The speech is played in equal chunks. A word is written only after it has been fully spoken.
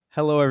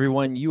Hello,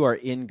 everyone. You are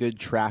in good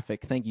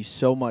traffic. Thank you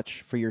so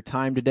much for your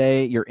time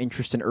today, your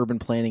interest in urban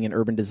planning and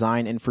urban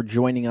design, and for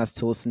joining us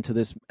to listen to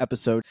this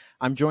episode.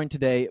 I'm joined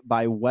today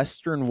by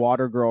Western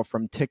Water Girl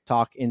from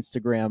TikTok,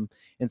 Instagram,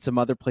 and some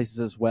other places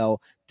as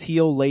well.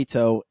 Teal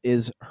Lehto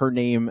is her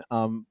name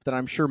that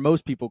I'm sure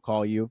most people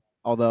call you,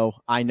 although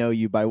I know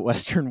you by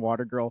Western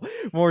Water Girl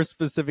more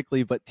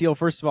specifically. But Teal,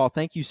 first of all,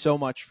 thank you so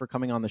much for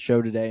coming on the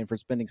show today and for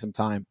spending some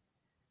time.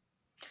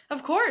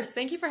 Of course.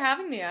 Thank you for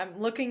having me. I'm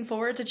looking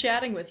forward to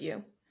chatting with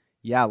you.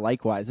 Yeah,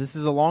 likewise. This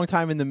is a long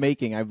time in the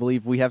making. I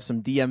believe we have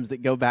some DMs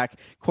that go back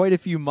quite a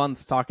few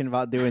months talking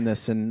about doing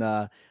this, and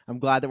I'm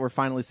glad that we're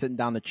finally sitting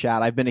down to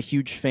chat. I've been a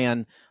huge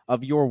fan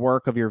of your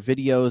work, of your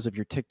videos, of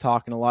your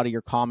TikTok, and a lot of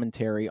your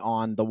commentary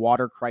on the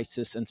water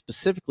crisis, and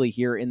specifically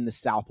here in the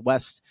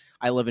Southwest.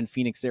 I live in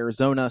Phoenix,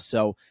 Arizona,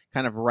 so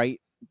kind of right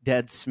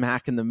dead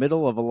smack in the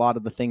middle of a lot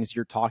of the things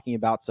you're talking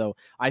about. So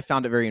I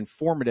found it very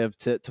informative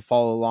to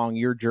follow along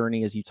your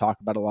journey as you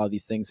talk about a lot of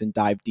these things and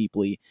dive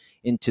deeply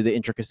into the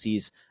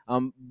intricacies.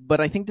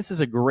 But I think this is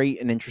a great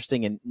and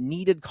interesting and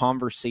needed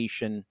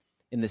conversation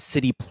in the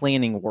city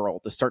planning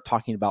world to start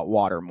talking about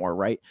water more,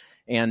 right?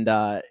 And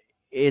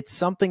it's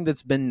something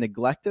that's been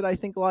neglected, I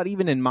think, a lot,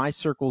 even in my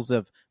circles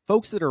of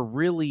folks that are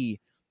really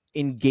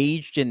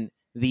engaged in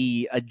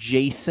the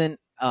adjacent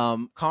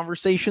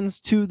conversations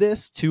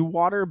to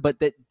water, but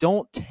that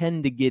don't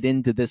tend to get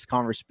into this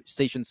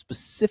conversation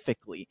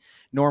specifically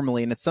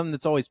normally. And it's something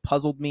that's always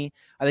puzzled me.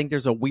 I think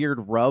there's a weird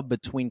rub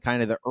between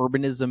kind of the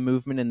urbanism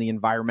movement and the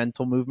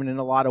environmental movement in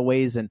a lot of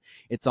ways. And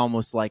it's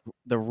almost like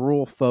the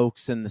rural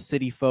folks and the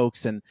city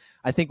folks. And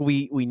I think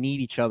we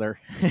need each other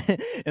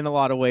in a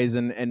lot of ways.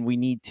 And we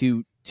need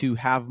to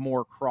have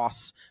more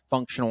cross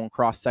functional and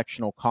cross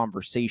sectional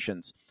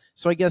conversations.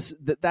 So I guess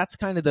that's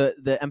kind of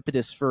the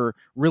impetus for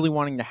really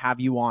wanting to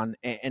have you on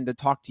and to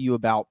talk to you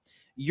about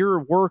your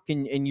work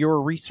and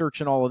your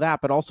research and all of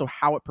that, but also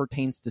how it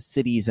pertains to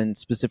cities and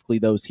specifically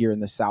those here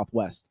in the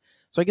Southwest.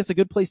 So I guess a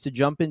good place to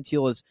jump in,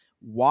 Teal, is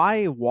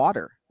why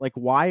water? Like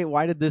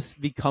why did this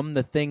become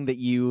the thing that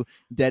you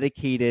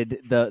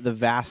dedicated the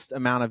vast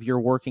amount of your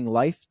working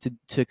life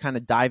to kind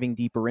of diving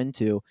deeper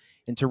into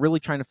and to really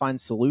trying to find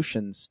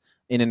solutions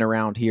in and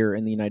around here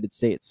in the United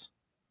States?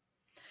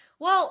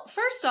 Well,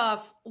 first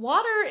off,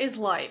 water is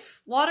life.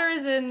 Water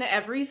is in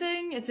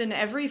everything, it's in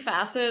every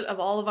facet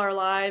of all of our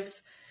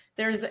lives.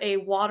 There's a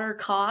water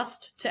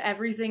cost to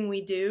everything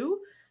we do.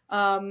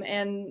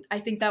 And I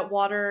think that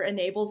water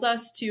enables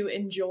us to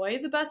enjoy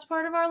the best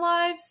part of our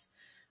lives.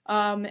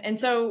 And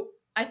so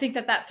I think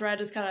that thread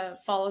has kind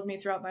of followed me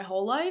throughout my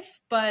whole life.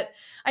 But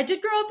I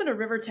did grow up in a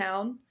river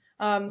town.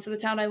 So the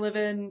town I live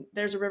in,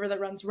 there's a river that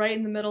runs right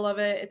in the middle of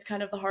it. It's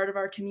kind of the heart of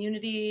our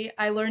community.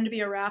 I learned to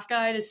be a raft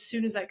guide as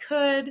soon as I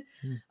could.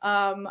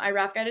 I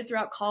raft guided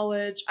throughout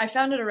college. I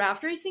founded a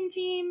raft racing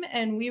team,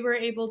 and we were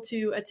able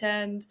to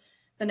attend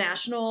the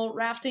national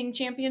rafting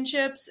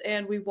championships,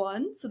 and we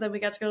won. So then we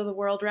got to go to the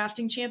world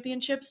rafting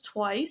championships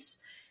twice.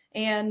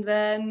 And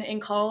then in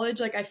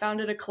college, like I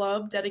founded a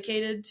club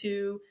dedicated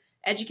to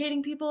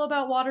educating people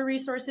about water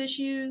resource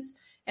issues.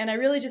 And I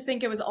really just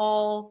think it was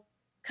all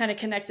kind of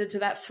connected to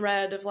that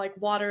thread of like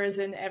water is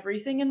in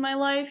everything in my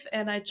life.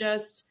 And I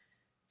just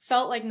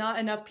felt like not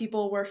enough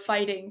people were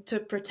fighting to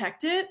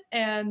protect it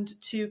and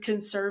to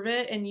conserve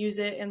it and use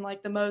it in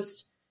like the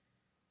most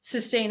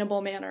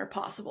sustainable manner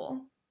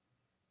possible.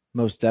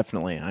 Most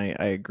definitely. I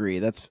agree.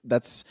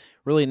 That's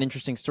really an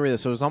interesting story though.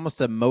 So it was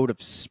almost a mode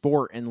of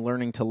sport and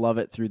learning to love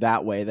it through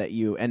that way that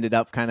you ended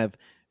up kind of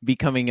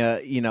becoming a,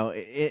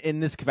 in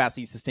this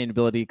capacity,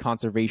 sustainability,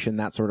 conservation,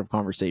 that sort of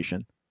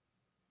conversation.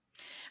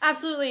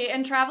 Absolutely.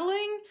 And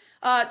traveling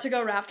to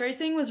go raft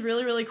racing was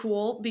really, really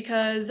cool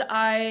because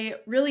I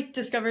really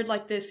discovered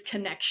like this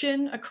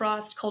connection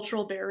across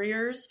cultural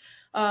barriers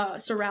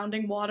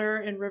surrounding water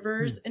and Hmm.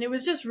 rivers. And it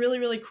was just really,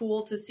 really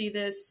cool to see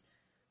this.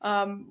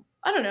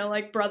 I don't know,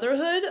 like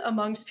brotherhood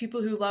amongst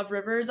people who love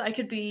rivers. I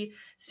could be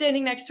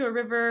standing next to a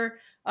river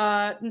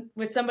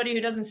with somebody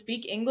who doesn't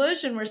speak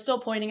English, and we're still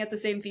pointing at the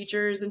same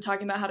features and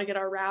talking about how to get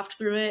our raft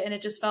through it. And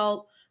it just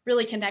felt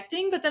really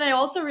connecting. But then I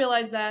also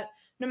realized that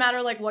no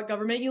matter like what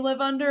government you live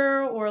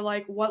under or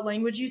like what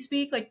language you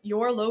speak, like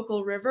your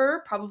local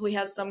river probably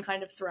has some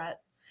kind of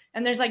threat.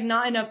 And there's like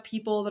not enough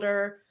people that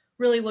are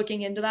really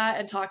looking into that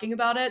and talking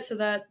about it so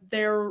that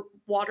their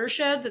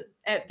watershed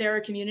that they're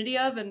a community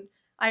of, and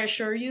I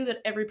assure you that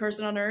every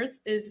person on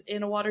earth is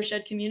in a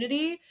watershed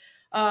community.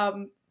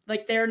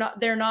 Like they're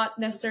not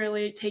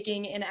necessarily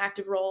taking an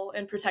active role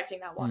in protecting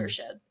that Hmm.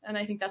 watershed. And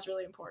I think that's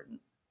really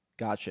important.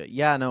 Gotcha.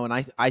 Yeah, no,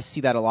 and I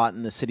see that a lot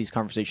in the city's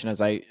conversation,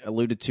 as I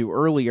alluded to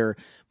earlier.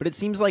 But it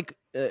seems like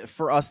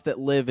for us that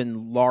live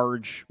in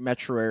large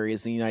metro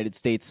areas in the United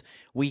States,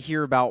 we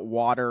hear about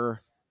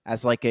water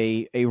as like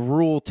a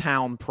rural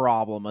town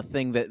problem, a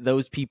thing that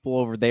those people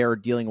over there are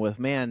dealing with.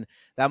 Man,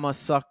 that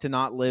must suck to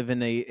not live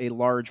in a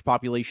large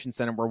population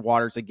center where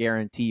water's a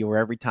guarantee, where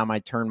every time I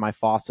turn my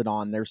faucet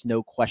on, there's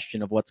no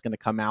question of what's going to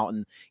come out,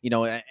 and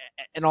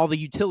and all the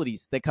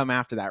utilities that come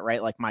after that,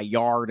 right? Like my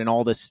yard and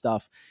all this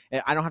stuff.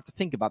 I don't have to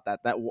think about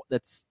that.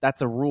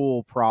 That's a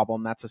rural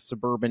problem. That's a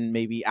suburban,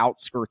 maybe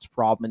outskirts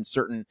problem in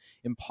certain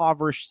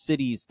impoverished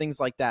cities, things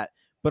like that.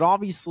 But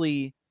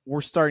obviously,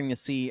 we're starting to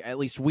see, at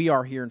least we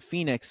are here in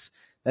Phoenix,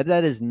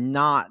 that is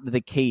not the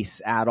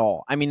case at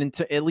all. I mean,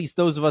 at least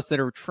those of us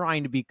that are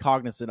trying to be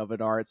cognizant of it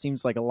are. It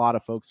seems like a lot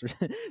of folks are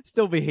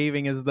still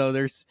behaving as though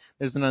there's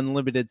an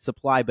unlimited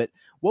supply. But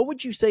what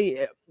would you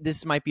say?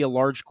 This might be a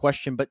large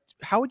question, but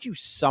how would you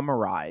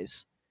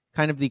summarize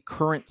kind of the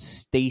current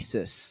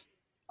stasis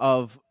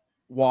of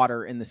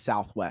water in the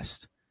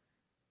Southwest?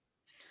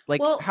 Like,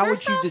 Well, how would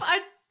first you off,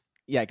 just?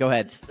 Yeah, go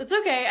ahead. it's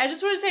okay. I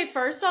just want to say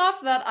first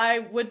off that I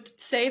would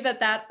say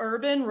that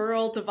urban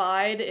rural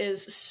divide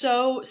is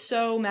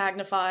so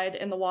magnified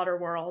in the water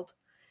world.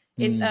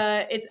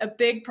 Mm, It's a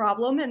big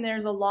problem, and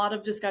there's a lot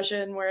of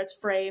discussion where it's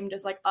framed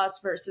as like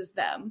us versus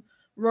them,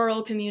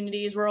 rural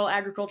communities, rural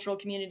agricultural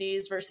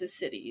communities versus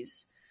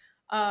cities.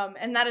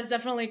 And that is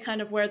definitely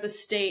kind of where the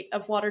state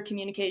of water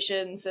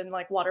communications and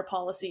like water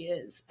policy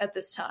is at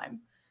this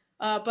time.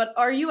 But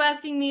are you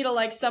asking me to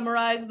like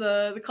summarize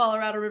the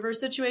Colorado River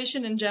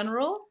situation in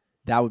general?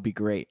 that would be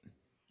great.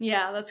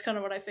 Yeah, that's kind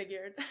of what I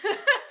figured.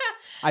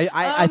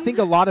 I think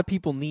a lot of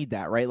people need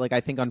that, right? Like,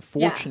 I think, Yeah.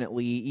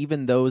 unfortunately,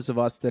 even those of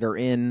us that are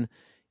in,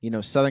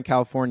 Southern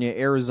California,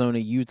 Arizona,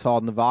 Utah,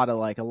 Nevada,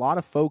 like a lot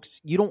of folks,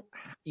 you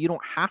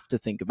don't have to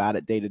think about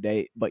it day to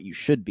day, but you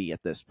should be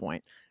at this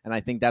point. And I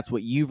think that's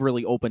what you've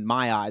really opened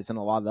my eyes and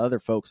a lot of the other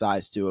folks'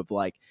 eyes to, of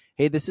like,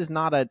 hey, this is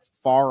not a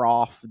far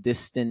off,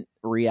 distant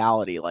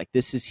reality. Like,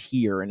 this is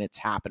here and it's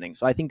happening.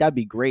 So I think that'd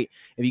be great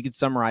if you could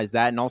summarize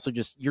that, and also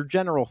just your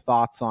general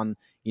thoughts on,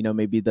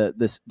 maybe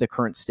the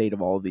current state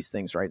of all of these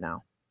things right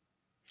now.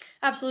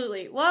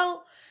 Absolutely.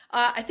 Well,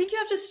 I think you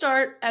have to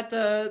start at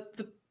the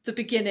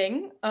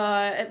beginning,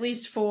 at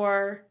least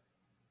for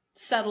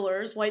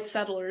settlers, white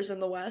settlers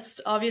in the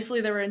West. Obviously,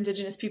 there were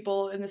indigenous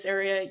people in this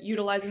area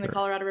utilizing the Sure.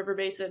 Colorado River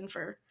Basin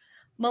for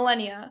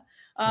millennia.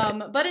 Right.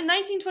 But in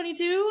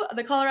 1922,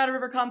 the Colorado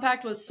River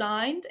Compact was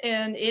signed,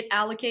 and it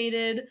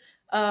allocated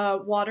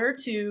water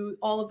to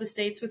all of the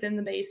states within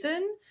the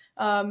basin.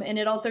 And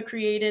it also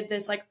created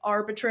this like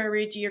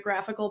arbitrary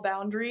geographical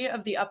boundary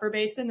of the upper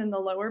basin and the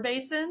lower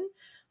basin,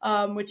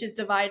 which is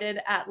divided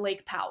at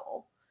Lake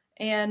Powell.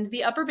 And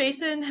the upper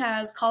basin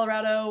has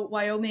Colorado,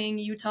 Wyoming,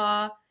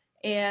 Utah,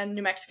 and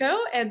New Mexico,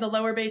 and the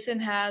lower basin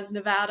has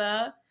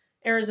Nevada,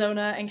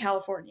 Arizona, and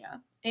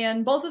California.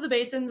 And both of the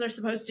basins are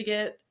supposed to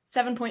get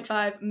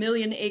 7.5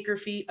 million acre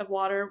feet of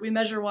water. We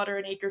measure water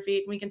in acre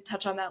feet, and we can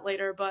touch on that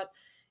later, but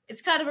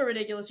it's kind of a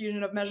ridiculous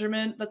unit of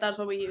measurement, but that's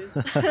what we use.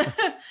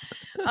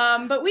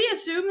 But we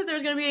assume that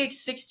there's going to be like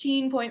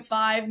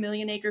 16.5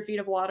 million acre feet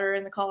of water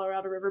in the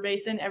Colorado River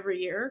Basin every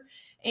year.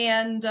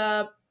 And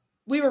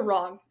we were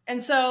wrong.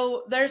 And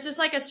so there's just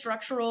like a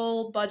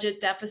structural budget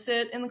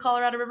deficit in the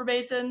Colorado River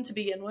Basin to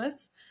begin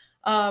with.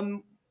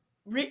 Um,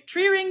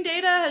 Tree ring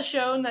data has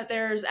shown that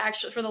there's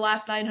actually, for the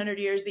last 900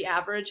 years, the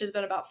average has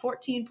been about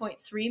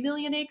 14.3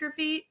 million acre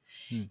feet.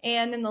 Hmm.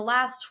 And in the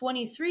last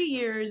 23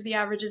 years, the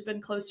average has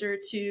been closer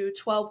to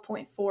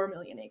 12.4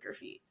 million acre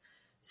feet.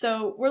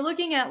 So we're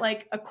looking at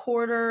like a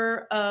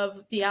quarter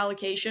of the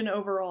allocation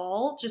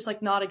overall, just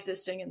like not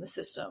existing in the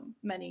system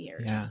many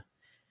years. Yeah.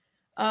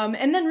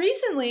 And then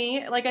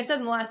recently, like I said,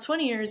 in the last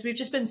 20 years, we've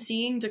just been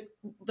seeing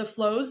the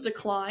flows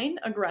decline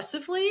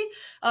aggressively.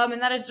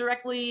 And that is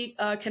directly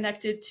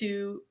connected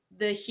to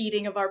the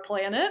heating of our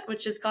planet,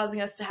 which is causing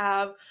us to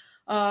have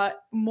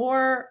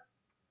more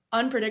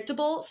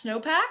unpredictable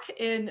snowpack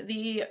in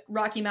the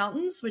Rocky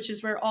Mountains, which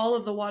is where all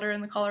of the water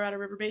in the Colorado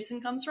River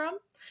Basin comes from.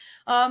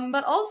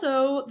 But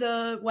also,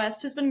 the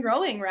West has been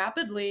growing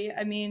rapidly.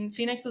 I mean,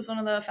 Phoenix was one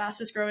of the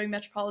fastest growing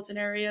metropolitan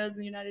areas in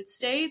the United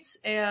States.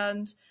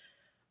 And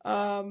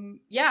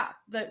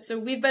so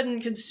we've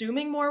been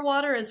consuming more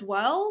water as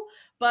well.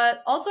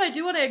 But also, I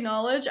do want to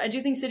acknowledge, I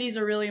do think cities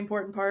are a really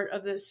important part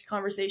of this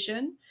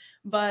conversation.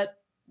 But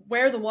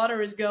where the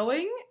water is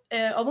going,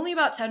 only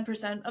about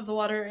 10% of the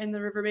water in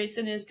the river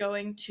basin is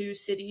going to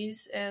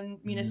cities and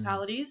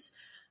municipalities.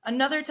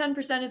 Another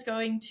 10% is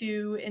going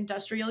to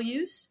industrial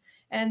use.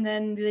 And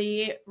then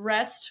the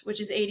rest,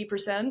 which is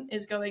 80%,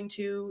 is going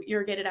to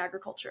irrigated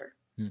agriculture.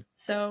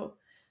 So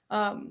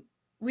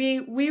we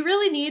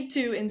really need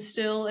to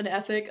instill an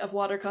ethic of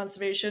water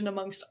conservation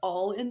amongst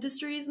all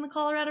industries in the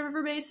Colorado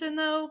River Basin,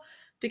 though,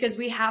 because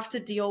we have to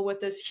deal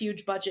with this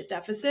huge budget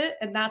deficit.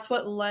 And that's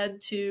what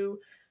led to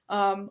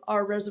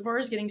our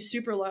reservoirs getting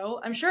super low.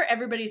 I'm sure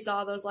everybody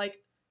saw those like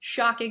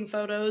shocking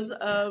photos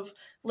of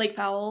Lake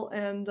Powell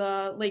and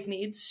Lake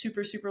Mead,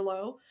 super, super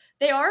low.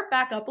 They are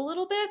back up a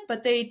little bit,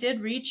 but they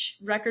did reach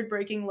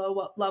record-breaking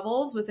low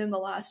levels within the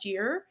last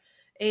year.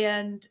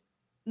 And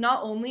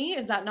not only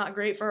is that not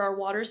great for our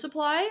water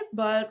supply,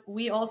 but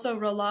we also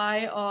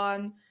rely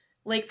on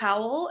Lake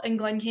Powell and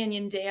Glen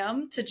Canyon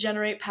Dam to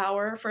generate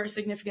power for a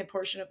significant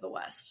portion of the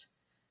West.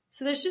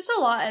 So there's just a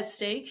lot at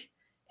stake,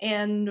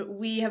 and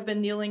we have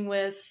been dealing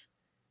with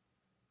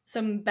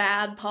some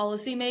bad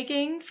policy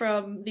making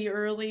from the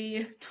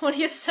early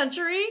 20th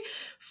century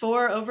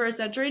for over a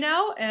century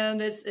now, and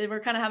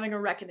we're kind of having a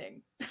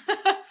reckoning.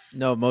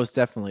 No, most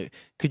definitely.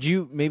 Could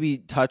you maybe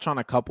touch on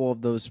a couple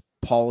of those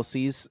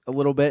policies a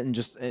little bit and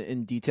just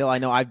in detail? I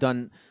know I've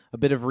done a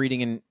bit of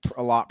reading and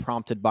a lot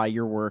prompted by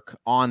your work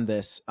on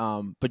this,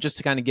 but just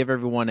to kind of give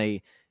everyone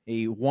a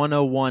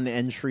 101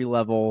 entry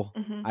level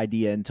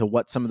idea into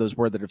what some of those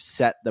were that have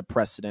set the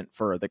precedent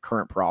for the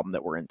current problem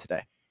that we're in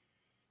today.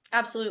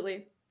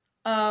 Absolutely.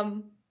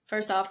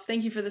 First off,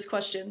 thank you for this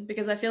question,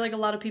 because I feel like a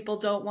lot of people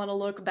don't want to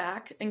look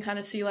back and kind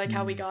of see like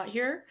how we got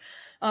here.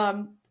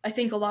 I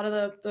think a lot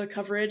of the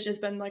coverage has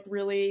been like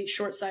really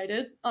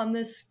short-sighted on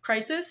this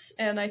crisis,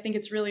 and I think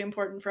it's really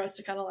important for us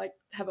to kind of like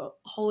have a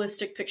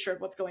holistic picture of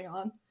what's going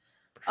on.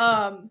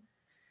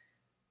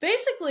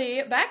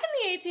 Basically, back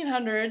in the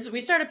 1800s,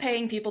 we started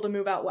paying people to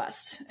move out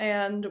west,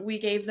 and we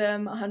gave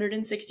them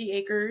 160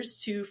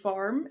 acres to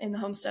farm in the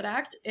Homestead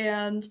Act,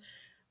 and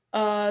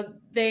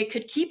they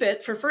could keep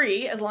it for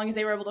free as long as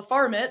they were able to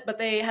farm it, but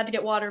they had to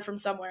get water from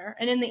somewhere.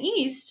 And in the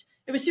East,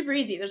 it was super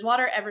easy. There's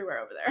water everywhere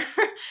over there.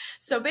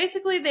 So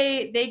basically,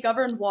 they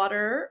governed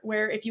water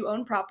where if you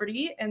own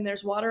property and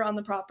there's water on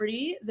the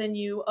property, then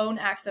you own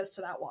access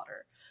to that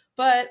water.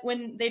 But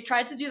when they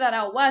tried to do that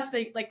out west,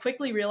 they like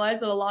quickly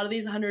realized that a lot of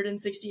these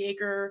 160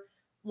 acre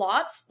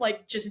lots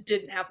like just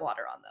didn't have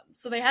water on them.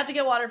 So they had to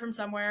get water from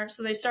somewhere.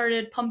 So they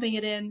started pumping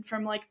it in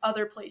from like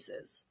other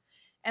places.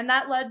 And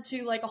that led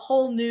to like a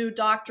whole new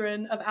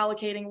doctrine of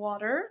allocating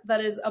water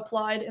that is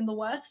applied in the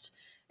West.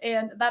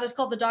 And that is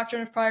called the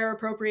doctrine of prior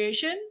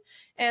appropriation.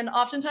 And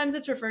oftentimes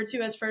it's referred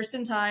to as first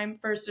in time,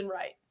 first in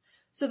right.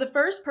 So the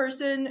first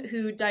person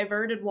who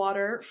diverted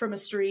water from a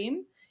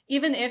stream,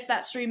 even if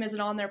that stream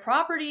isn't on their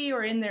property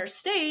or in their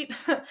state,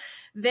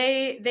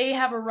 they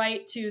have a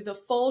right to the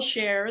full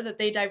share that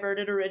they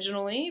diverted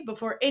originally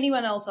before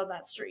anyone else on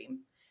that stream.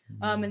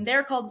 And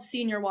they're called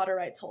senior water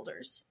rights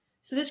holders.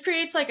 So this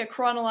creates like a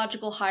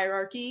chronological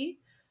hierarchy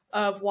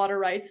of water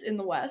rights in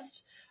the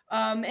West.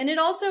 And it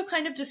also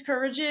kind of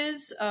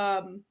discourages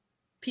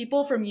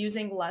people from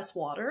using less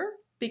water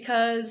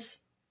because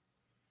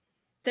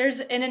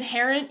there's an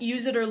inherent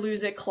use it or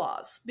lose it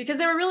clause, because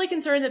they were really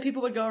concerned that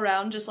people would go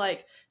around just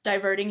like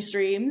diverting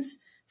streams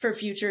for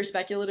future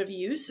speculative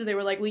use. So they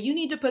were like, well, you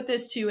need to put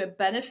this to a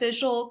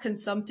beneficial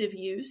consumptive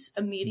use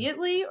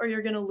immediately, or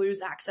you're going to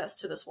lose access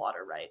to this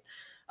water right.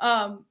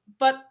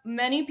 But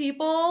many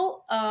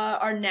people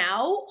are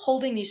now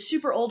holding these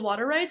super old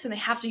water rights and they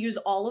have to use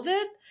all of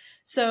it.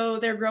 So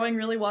they're growing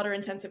really water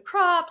intensive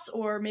crops,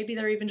 or maybe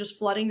they're even just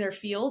flooding their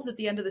fields at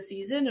the end of the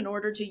season in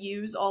order to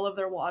use all of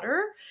their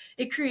water.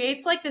 It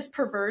creates like this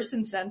perverse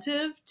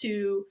incentive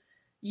to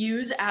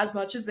use as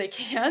much as they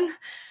can.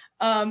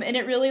 And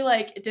it really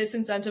like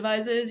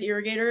disincentivizes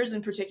irrigators,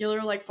 in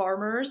particular, like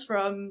farmers,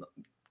 from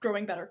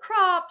growing better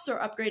crops or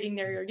upgrading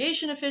their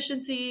irrigation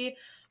efficiency.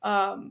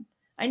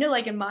 I know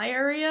like in my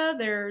area,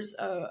 there's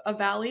a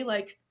valley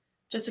like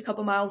just a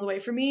couple miles away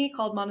from me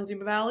called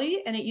Montezuma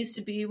Valley. And it used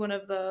to be one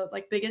of the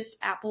like biggest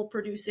apple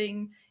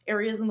producing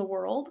areas in the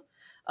world.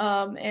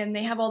 And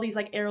they have all these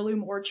like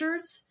heirloom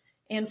orchards,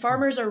 and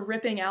farmers are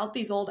ripping out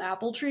these old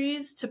apple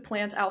trees to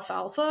plant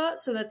alfalfa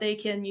so that they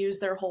can use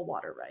their whole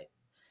water right.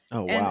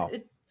 Oh, And wow.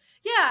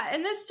 yeah,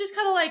 and this just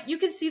kind of like, you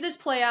can see this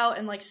play out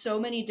in like so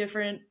many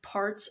different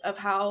parts of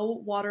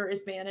how water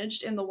is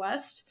managed in the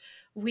West.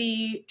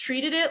 We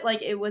treated it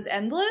like it was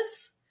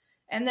endless,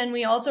 and then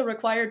we also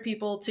required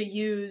people to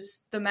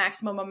use the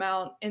maximum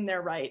amount in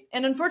their right.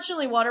 And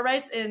unfortunately, water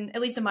rights, in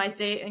at least in my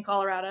state, in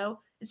Colorado,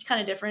 it's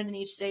kind of different in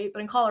each state,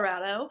 but in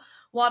Colorado,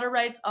 water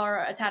rights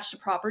are attached to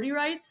property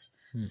rights.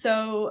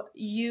 So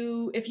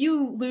if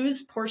you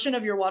lose portion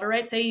of your water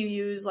right, say you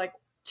use like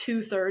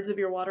 2/3 of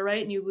your water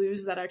right and you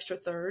lose that extra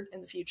third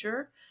in the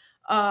future,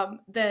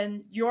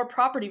 then your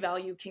property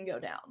value can go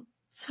down.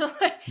 So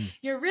like,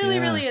 you're really,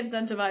 really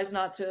incentivized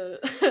not to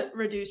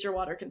reduce your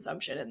water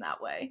consumption in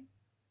that way.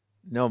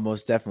 No,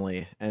 most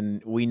definitely.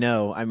 And we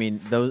know, I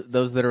mean,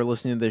 those that are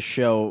listening to this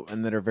show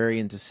and that are very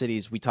into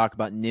cities, we talk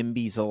about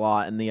NIMBYs a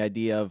lot, and the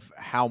idea of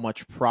how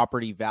much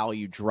property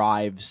value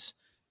drives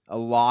a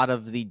lot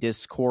of the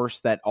discourse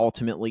that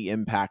ultimately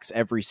impacts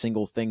every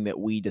single thing that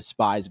we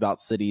despise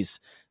about cities.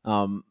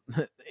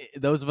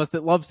 Those of us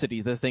that love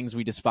cities, the things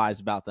we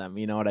despise about them,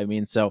 you know what I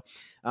mean? So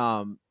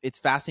it's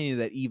fascinating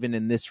that even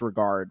in this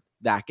regard,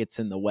 that gets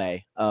in the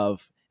way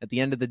of, at the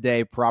end of the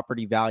day,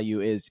 property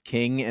value is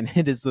king, and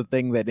it is the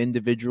thing that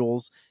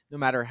individuals, no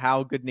matter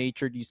how good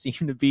natured you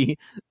seem to be,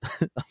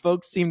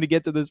 folks seem to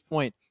get to this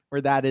point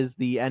where that is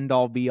the end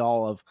all be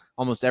all of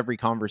almost every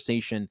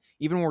conversation.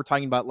 Even when we're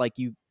talking about, like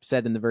you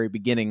said in the very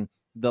beginning,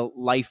 the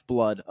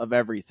lifeblood of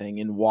everything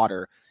in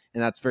water.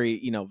 And that's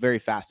very, very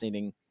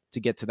fascinating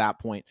to get to that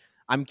point.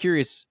 I'm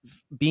curious,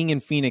 being in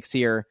Phoenix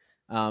here,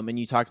 and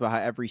you talked about how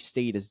every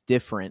state is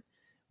different.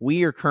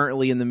 we are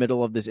currently in the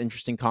middle of this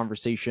interesting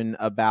conversation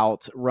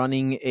about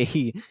running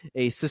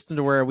a system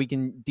to where we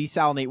can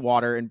desalinate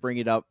water and bring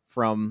it up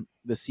from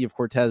the Sea of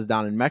Cortez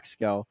down in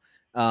Mexico.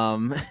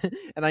 And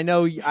I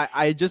know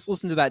I just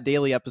listened to that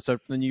daily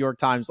episode from the New York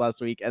Times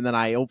last week, and then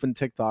I opened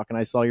TikTok and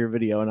I saw your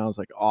video, and I was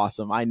like,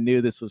 awesome. I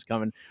knew this was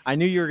coming. I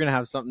knew you were going to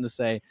have something to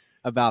say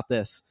about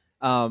this.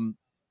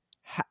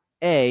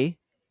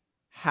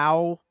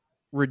 How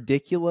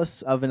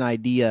ridiculous of an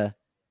idea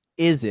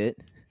is it?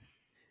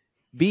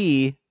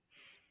 B,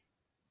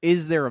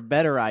 is there a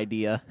better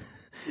idea?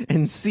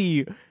 And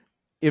C,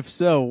 if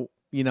so,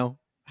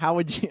 how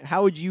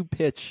would you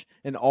pitch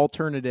an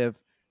alternative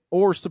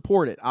or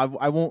support it? I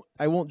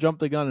won't jump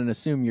the gun and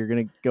assume you're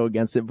going to go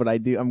against it, but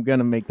I'm going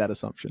to make that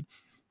assumption.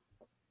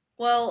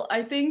 Well,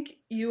 I think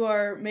you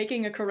are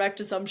making a correct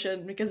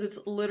assumption because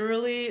it's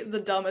literally the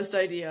dumbest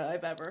idea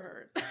I've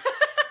ever heard.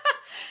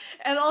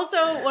 And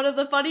also, one of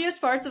the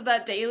funniest parts of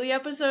that daily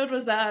episode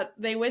was that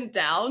they went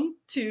down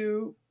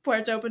to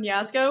Puerto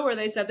Peñasco where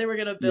they said they were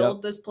going to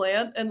build this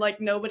plant, and like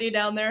nobody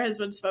down there has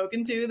been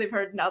spoken to. They've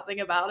heard nothing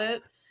about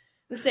it.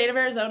 The state of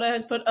Arizona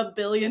has put $1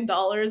 billion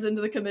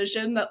into the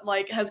commission that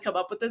like has come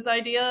up with this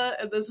idea,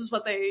 and this is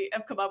what they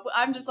have come up with.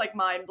 I'm just like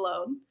mind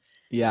blown.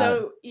 Yeah.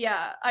 So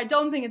yeah, I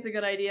don't think it's a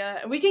good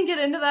idea. We can get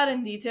into that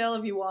in detail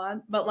if you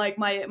want, but like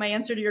my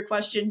answer to your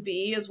question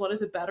B is what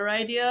is a better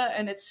idea,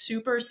 and it's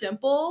super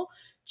simple.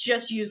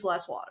 Just use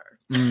less water.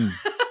 Sure.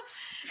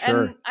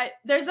 And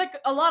there's like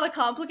a lot of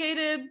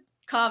complicated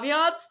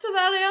caveats to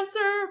that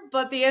answer,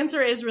 but the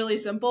answer is really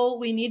simple.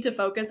 We need to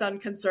focus on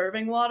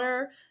conserving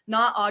water,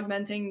 not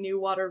augmenting new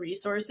water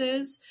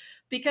resources.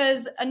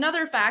 Because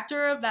another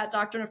factor of that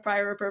doctrine of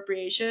prior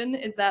appropriation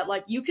is that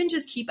like you can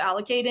just keep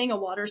allocating a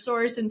water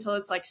source until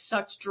it's like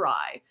sucked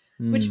dry,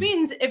 which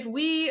means if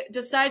we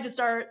decide to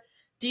start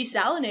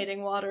desalinating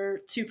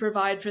water to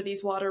provide for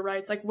these water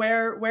rights, like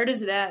where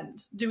does it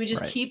end? Do we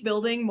just keep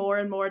building more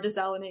and more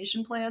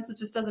desalination plants? It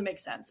just doesn't make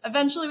sense.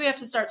 Eventually we have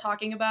to start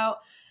talking about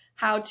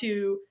how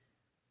to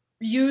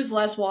use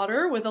less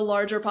water with a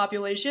larger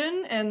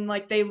population, and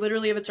like they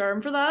literally have a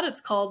term for that.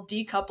 It's called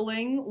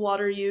decoupling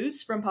water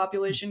use from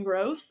population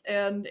growth,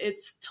 and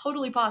it's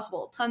totally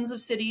possible. Tons of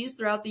cities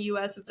throughout the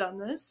US have done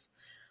this,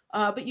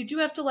 but you do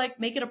have to like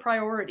make it a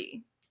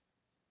priority.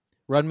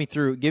 Run me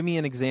through, give me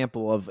an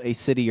example of a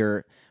city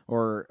or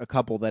a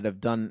couple that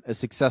have done a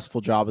successful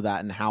job of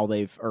that, and how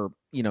they've, or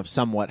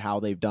somewhat how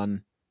they've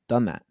done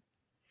that.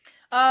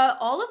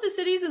 All of the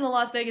cities in the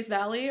Las Vegas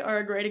Valley are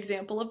a great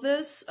example of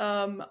this.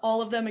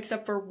 All of them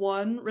except for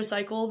one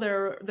recycle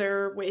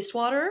their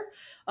wastewater.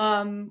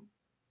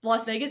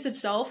 Las Vegas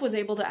itself was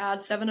able to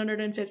add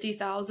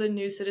 750,000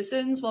 new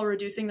citizens while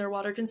reducing their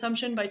water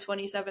consumption by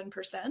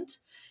 27%.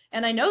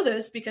 And I know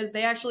this because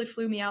they actually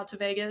flew me out to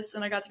Vegas,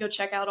 and I got to go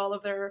check out all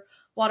of their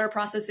water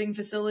processing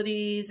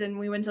facilities, and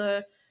we went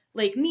to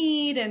Lake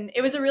Mead, and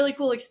it was a really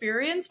cool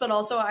experience. But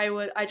also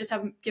I just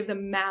have give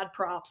them mad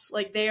props.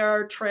 Like they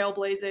are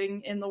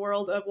trailblazing in the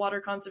world of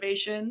water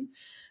conservation.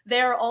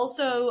 They are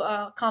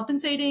also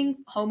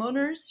compensating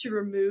homeowners to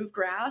remove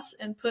grass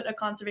and put a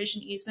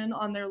conservation easement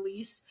on their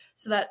lease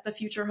so that the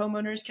future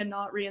homeowners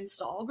cannot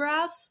reinstall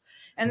grass.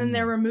 And then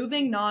they're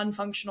removing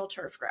non-functional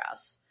turf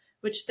grass,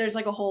 which there's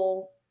like a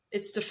whole,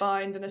 it's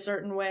defined in a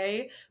certain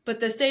way.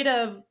 But the state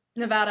of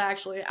Nevada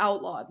actually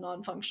outlawed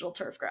non-functional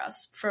turf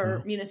grass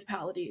for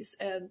municipalities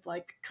and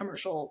like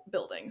commercial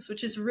buildings,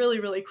 which is really,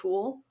 really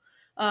cool.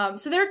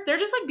 So they're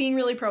just like being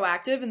really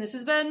proactive, and this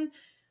has been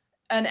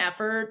an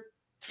effort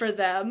for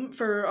them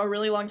for a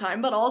really long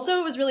time. But also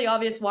it was really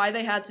obvious why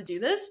they had to do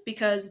this,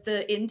 because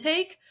the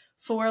intake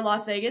for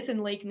Las Vegas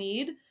and Lake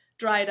Mead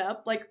dried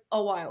up like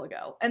a while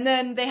ago, and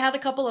then they had a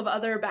couple of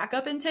other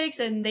backup intakes,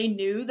 and they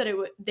knew that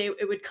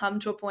it would come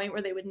to a point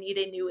where they would need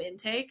a new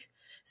intake.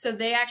 So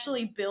they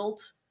actually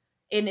built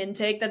an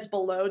intake that's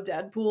below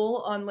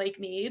Deadpool on Lake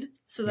Mead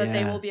so that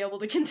they will be able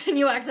to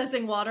continue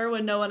accessing water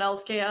when no one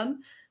else can,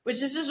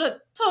 which is just a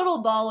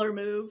total baller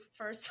move,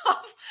 first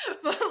off.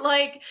 But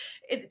like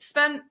it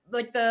spent,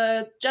 like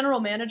the general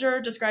manager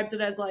describes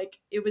it as like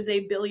it was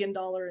 $1 billion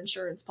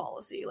insurance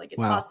policy. Like it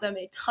cost them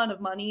a ton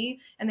of money,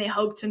 and they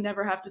hoped to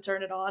never have to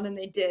turn it on, and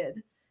they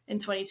did in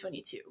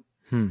 2022.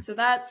 So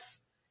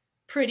that's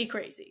pretty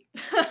crazy.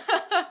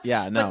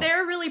 Yeah, no. But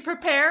they're really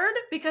prepared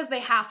because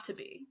they have to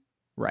be.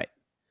 Right.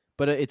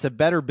 But it's a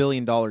better $1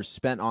 billion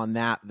spent on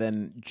that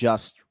than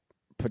just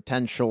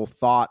potential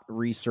thought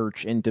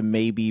research into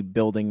maybe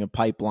building a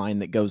pipeline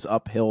that goes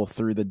uphill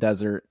through the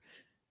desert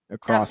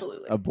across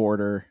a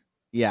border.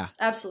 Yeah.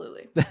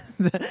 Absolutely.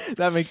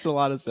 That makes a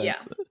lot of sense.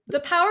 Yeah.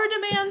 The power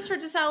demands for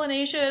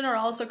desalination are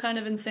also kind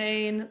of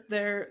insane.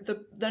 They're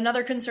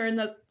another concern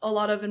that a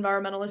lot of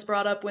environmentalists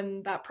brought up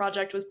when that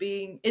project was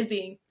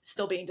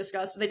still being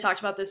discussed. They talked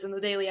about this in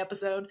the daily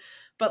episode,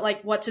 but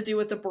like what to do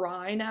with the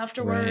brine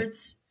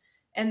afterwards. Right.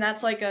 And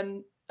that's like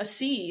a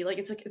sea, like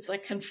it's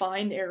like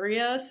confined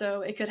area,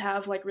 so it could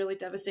have like really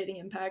devastating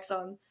impacts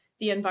on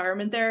the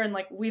environment there. And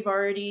like we've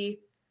already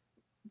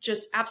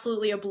just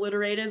absolutely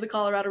obliterated the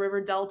Colorado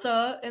River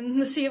Delta in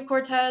the Sea of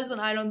Cortez, and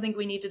I don't think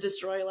we need to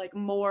destroy like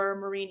more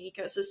marine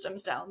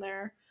ecosystems down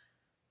there.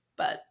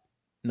 But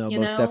No, you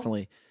most know,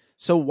 definitely.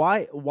 So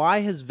why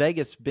has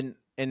Vegas been?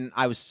 And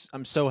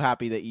I'm so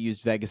happy that you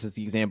used Vegas as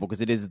the example,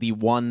 because it is the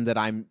one that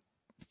I'm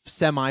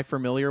semi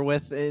familiar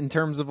with in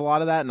terms of a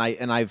lot of that,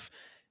 and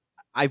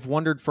I've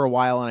wondered for a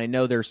while, and I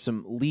know there's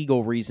some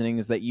legal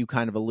reasonings that you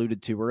kind of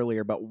alluded to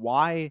earlier, but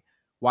why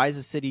is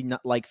a city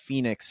not like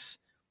Phoenix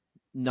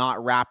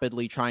not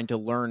rapidly trying to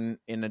learn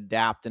and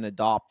adapt and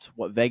adopt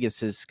what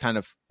Vegas has kind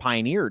of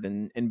pioneered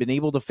and been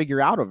able to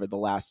figure out over the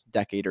last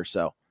decade or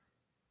so?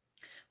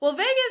 well,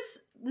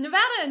 Vegas,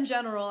 Nevada in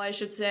general, I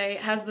should say,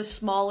 has the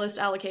smallest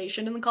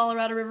allocation in the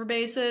Colorado River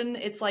Basin.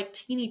 It's like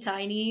teeny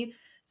tiny.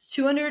 It's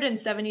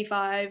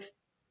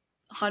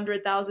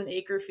 275,000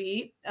 acre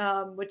feet,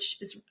 which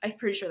is, I'm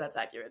pretty sure that's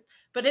accurate.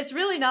 But it's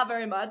really not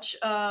very much.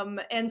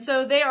 And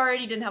so they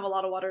already didn't have a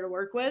lot of water to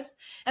work with.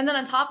 And then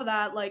on top of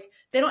that, like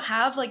they don't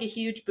have like a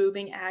huge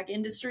booming ag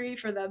industry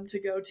for them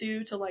to go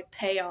to like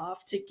pay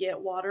off to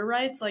get water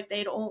rights. Like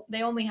they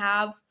only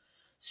have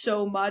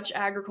so much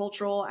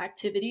agricultural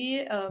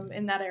activity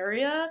in that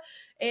area.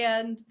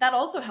 And that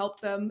also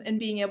helped them in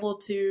being able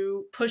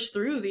to push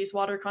through these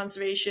water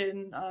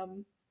conservation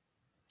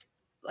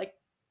like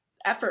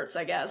efforts,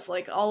 I guess,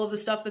 like all of the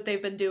stuff that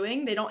they've been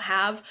doing. They don't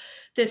have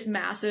this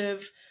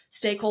massive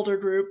stakeholder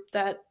group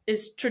that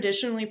is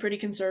traditionally pretty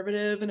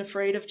conservative and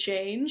afraid of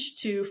change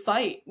to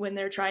fight when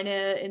they're trying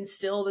to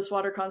instill this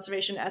water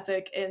conservation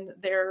ethic in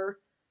their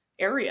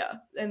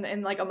area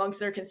and like amongst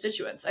their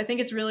constituents. I think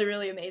it's really,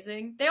 really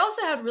amazing. They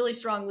also had really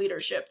strong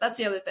leadership. That's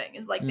the other thing,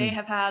 is like they Mm.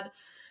 have had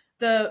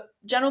the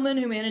gentleman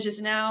who manages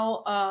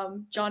now,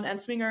 John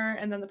Ensminger,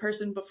 and then the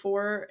person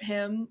before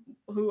him,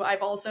 who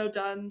I've also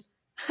done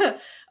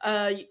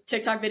a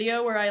TikTok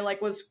video where I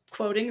like was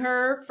quoting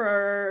her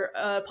for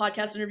a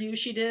podcast interview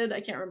she did. I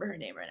can't remember her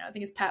name right now. I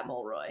think it's Pat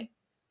Mulroy.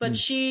 But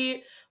Mm.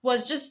 she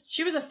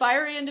was a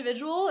fiery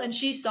individual, and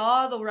she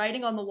saw the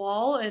writing on the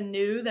wall and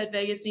knew that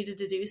Vegas needed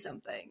to do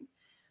something.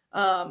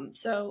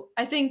 So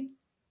I think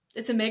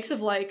it's a mix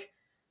of like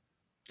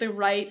the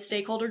right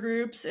stakeholder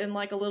groups and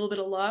like a little bit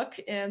of luck,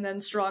 and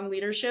then strong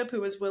leadership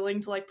who was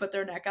willing to like put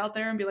their neck out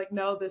there and be like,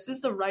 no, this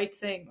is the right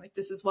thing. Like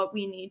this is what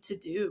we need to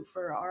do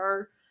for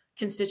our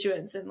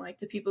constituents and like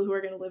the people who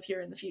are going to live here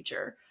in the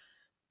future.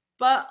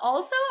 But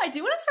also, I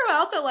do want to throw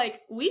out that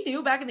like we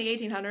knew back in the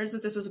 1800s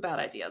that this was a bad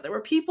idea. There were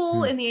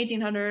people Mm. in the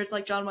 1800s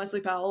like John Wesley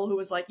Powell who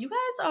was like, you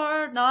guys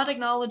are not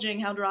acknowledging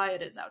how dry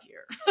it is out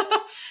here.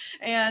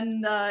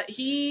 And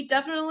he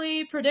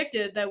definitely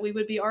predicted that we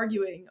would be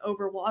arguing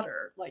over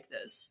water like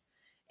this.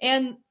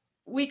 And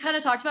we kind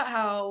of talked about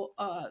how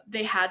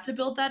they had to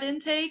build that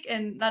intake,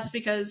 and that's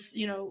because,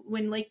 you know,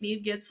 when Lake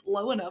Mead gets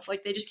low enough,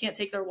 like they just can't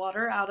take their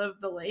water out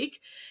of the lake.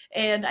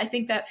 And I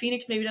think that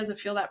Phoenix maybe doesn't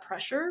feel that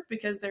pressure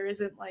because there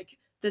isn't like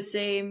the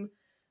same,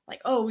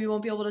 like, oh, we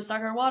won't be able to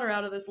suck our water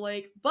out of this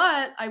lake.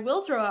 But I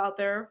will throw out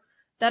there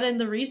that in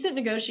the recent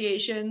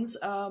negotiations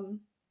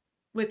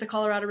with the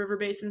Colorado River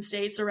Basin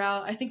states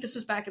around, I think this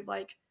was back in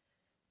like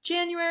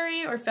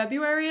January or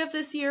February of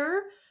this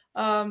year,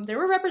 there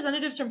were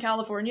representatives from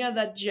California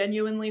that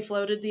genuinely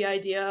floated the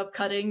idea of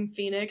cutting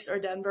Phoenix or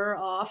Denver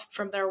off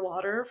from their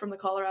water from the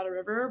Colorado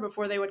River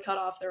before they would cut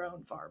off their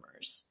own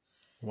farmers.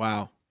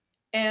 Wow.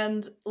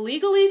 And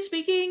legally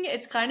speaking,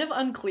 it's kind of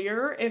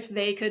unclear if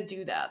they could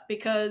do that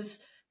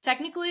because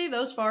technically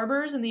those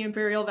farmers in the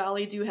Imperial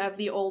Valley do have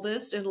the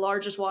oldest and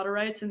largest water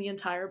rights in the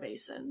entire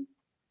basin.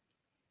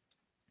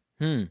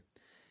 Hmm.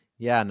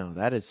 Yeah, no,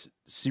 that is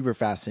super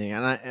fascinating,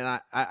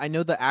 and I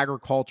know the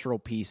agricultural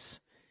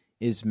piece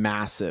is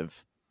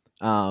massive,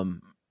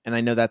 and I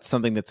know that's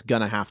something that's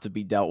gonna have to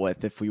be dealt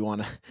with if we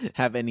want to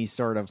have any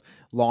sort of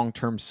long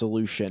term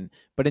solution.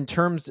 But in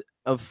terms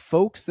of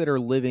folks that are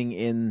living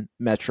in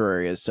metro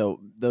areas, so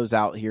those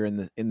out here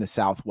in the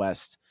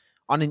Southwest,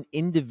 on an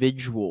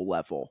individual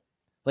level,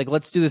 like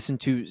let's do this in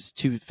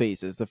two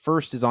phases. The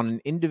first is on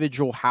an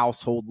individual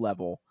household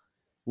level.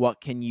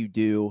 What can you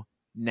do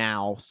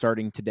now,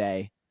 starting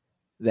today,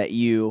 that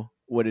you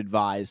would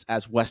advise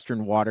as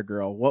Western Water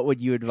Girl? What would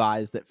you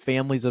advise that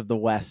families of the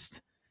West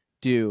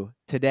do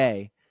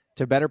today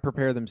to better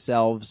prepare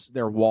themselves,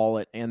 their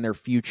wallet, and their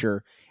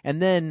future?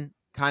 And then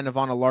kind of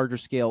on a larger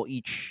scale,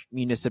 each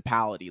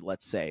municipality,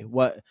 let's say,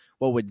 what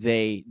would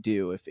they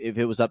do if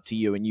it was up to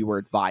you and you were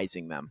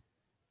advising them?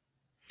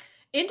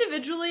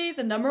 Individually,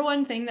 the number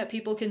one thing that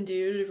people can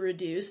do to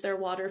reduce their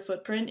water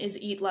footprint is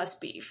eat less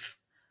beef,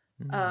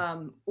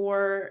 Mm.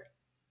 or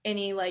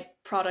any like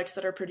products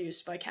that are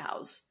produced by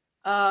cows.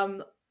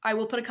 I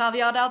will put a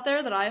caveat out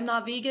there that I am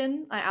not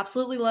vegan. I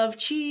absolutely love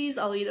cheese.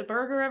 I'll eat a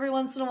burger every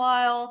once in a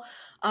while.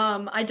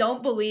 I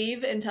don't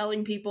believe in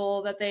telling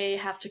people that they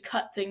have to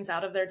cut things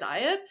out of their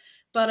diet,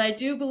 but I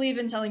do believe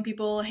in telling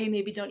people, hey,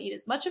 maybe don't eat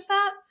as much of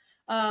that.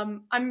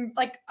 I'm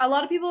like, a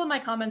lot of people in my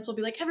comments will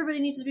be like, everybody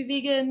needs to be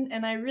vegan.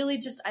 And I really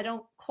just, I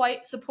don't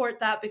quite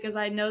support that because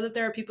I know that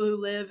there are people who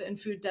live in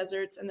food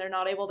deserts and they're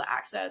not able to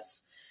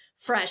access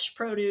fresh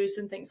produce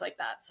and things like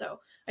that. So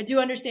I do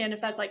understand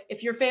if that's like,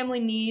 if your family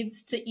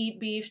needs to eat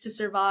beef to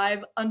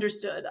survive,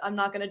 understood. I'm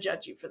not going to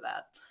judge you for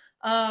that.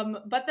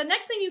 But the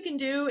next thing you can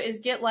do is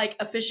get like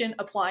efficient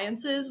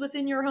appliances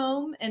within your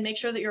home and make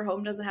sure that your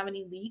home doesn't have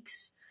any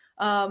leaks.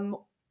 Um,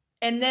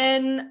 and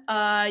then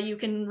you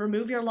can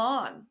remove your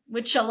lawn,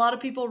 which a lot of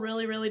people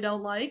really, really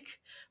don't like.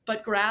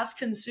 But grass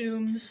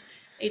consumes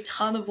a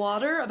ton of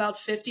water. About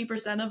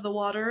 50% of the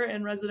water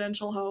in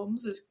residential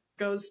homes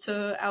goes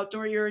to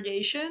outdoor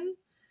irrigation.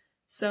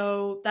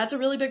 So that's a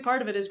really big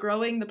part of it, is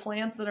growing the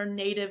plants that are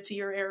native to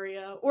your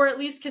area, or at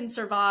least can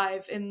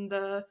survive in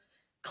the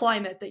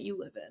climate that you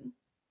live in.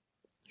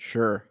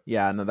 Sure.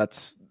 Yeah, no,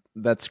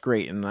 that's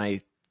great. And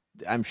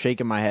I'm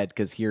shaking my head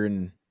because here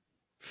in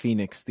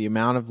Phoenix, the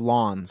amount of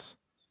lawns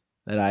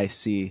that I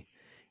see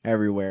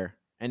everywhere,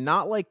 and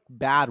not like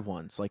bad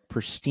ones, like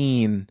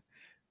pristine,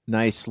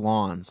 nice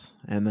lawns.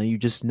 And then you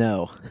just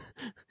know,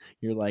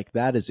 you're like,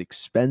 that is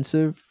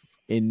expensive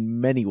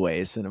in many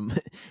ways, in a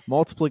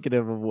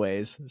multiplicative of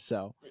ways.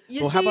 So,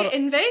 You well, how see, about,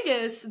 in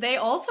Vegas, they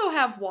also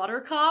have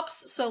water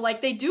cops. So,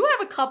 like, they do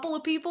have a couple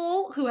of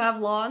people who have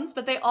lawns,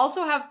 but they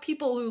also have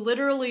people who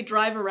literally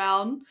drive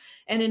around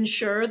and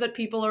ensure that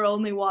people are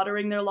only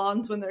watering their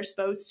lawns when they're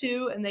supposed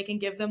to. And they can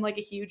give them, like,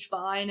 a huge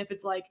fine if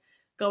it's, like,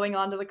 going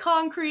onto the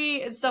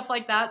concrete and stuff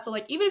like that. So,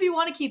 like, even if you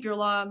want to keep your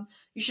lawn,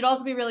 you should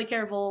also be really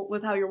careful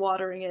with how you're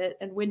watering it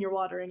and when you're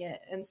watering it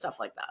and stuff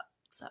like that.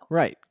 So,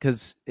 right?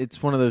 Because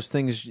it's one of those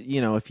things,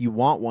 if you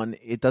want one,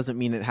 it doesn't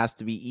mean it has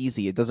to be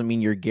easy. It doesn't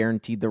mean you're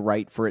guaranteed the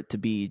right for it to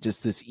be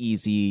just this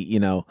easy,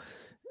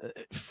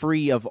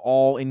 free of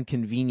all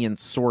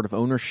inconvenience sort of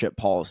ownership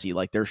policy.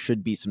 Like there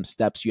should be some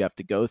steps you have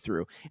to go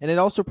through. And it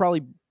also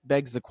probably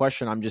begs the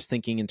question, I'm just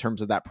thinking in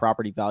terms of that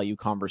property value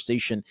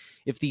conversation,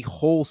 if the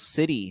whole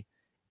city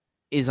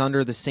is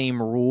under the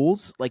same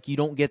rules, like you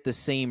don't get the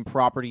same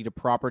property to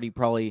property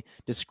probably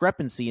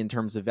discrepancy in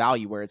terms of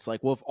value, where it's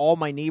like, well, if all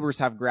my neighbors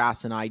have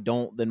grass and I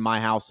don't, then my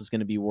house is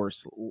going to be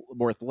worth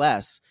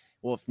less.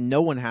 Well, if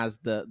no one has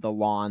the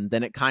lawn,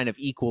 then it kind of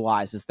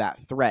equalizes that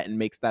threat and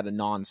makes that a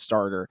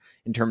non-starter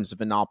in terms of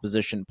an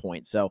opposition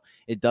point. So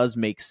it does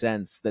make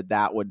sense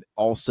that would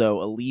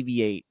also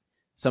alleviate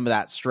some of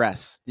that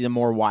stress, the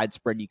more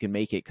widespread you can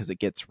make it, because it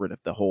gets rid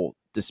of the whole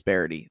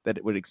disparity that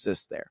it would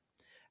exist there.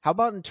 How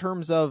about in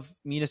terms of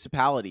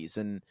municipalities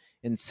and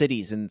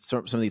cities and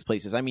some of these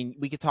places? I mean,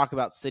 we could talk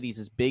about cities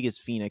as big as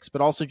Phoenix,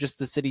 but also just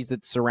the cities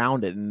that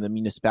surround it and the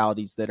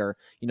municipalities that are,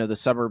 the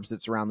suburbs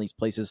that surround these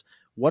places.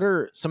 What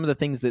are some of the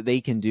things that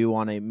they can do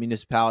on a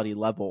municipality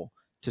level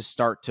to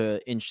start to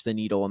inch the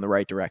needle in the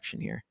right direction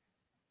here?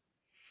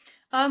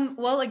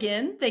 Well,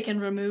 again, they can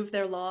remove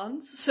their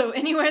lawns. So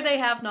anywhere they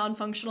have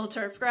non-functional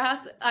turf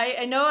grass,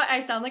 I know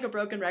I sound like a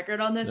broken record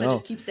on this. I No.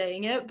 just keep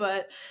saying it,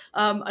 but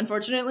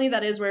unfortunately,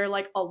 that is where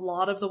like a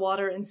lot of the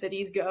water in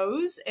cities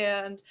goes.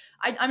 And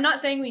I'm not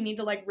saying we need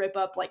to like rip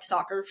up like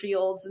soccer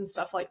fields and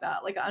stuff like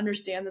that. Like I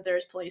understand that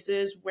there's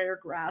places where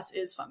grass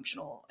is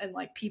functional and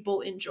like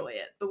people enjoy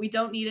it, but we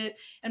don't need it.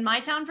 In my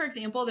town, for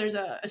example, there's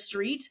a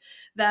street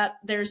that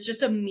there's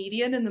just a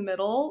median in the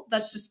middle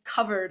that's just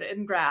covered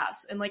in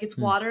grass, and like it's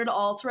watered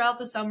all throughout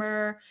the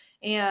summer,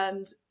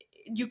 and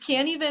you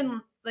can't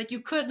even like, you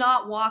could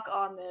not walk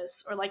on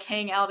this or like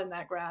hang out in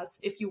that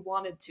grass if you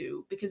wanted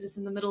to, because it's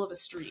in the middle of a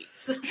street.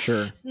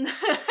 Sure.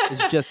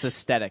 It's just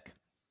aesthetic.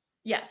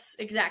 Yes,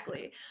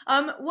 exactly.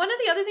 One of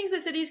the other things that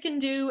cities can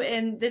do,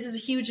 and this is a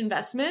huge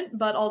investment,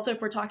 but also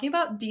if we're talking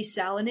about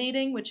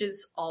desalinating, which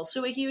is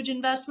also a huge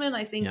investment,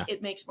 I think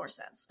it makes more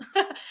sense,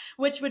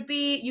 which would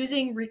be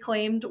using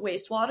reclaimed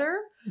wastewater.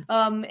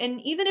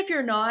 And even if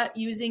you're not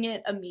using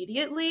it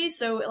immediately,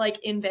 so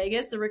like in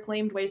Vegas, the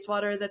reclaimed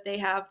wastewater that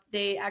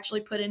they actually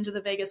put into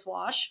the Vegas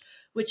Wash,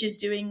 which is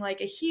doing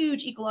like a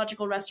huge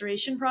ecological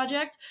restoration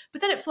project,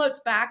 but then it floats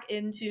back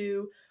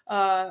into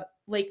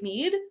Lake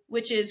Mead,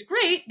 which is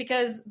great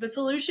because the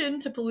solution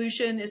to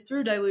pollution is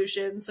through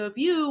dilution. So if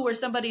you were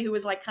somebody who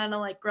was like kind of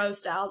like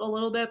grossed out a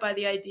little bit by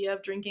the idea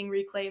of drinking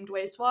reclaimed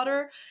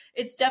wastewater,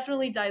 it's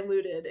definitely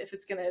diluted if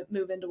it's going to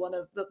move into one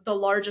of the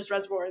largest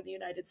reservoir in the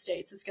United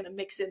States. It's going to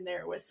mix in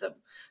there with some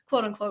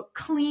quote unquote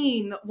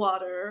clean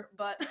water,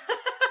 but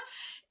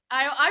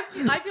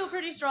I feel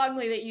pretty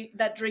strongly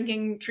that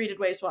drinking treated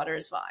wastewater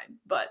is fine,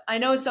 but I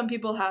know some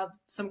people have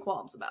some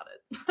qualms about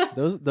it.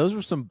 Those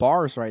were some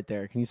bars right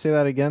there. Can you say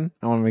that again?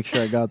 I want to make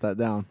sure I got that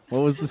down. What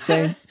was the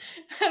saying?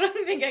 I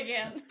don't think I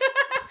can.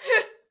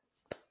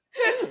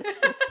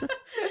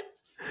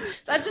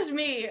 That's just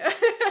me.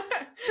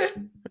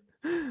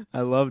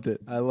 I loved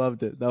it.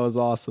 That was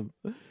awesome.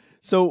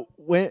 So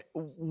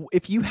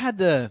if you had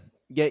to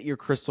get your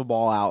crystal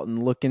ball out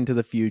and look into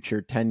the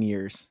future, 10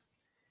 years,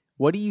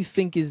 what do you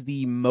think is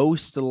the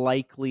most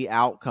likely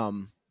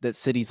outcome that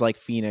cities like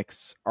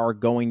Phoenix are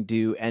going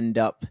to end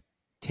up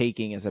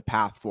taking as a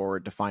path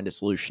forward to find a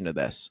solution to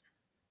this?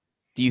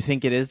 Do you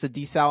think it is the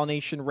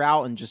desalination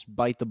route and just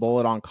bite the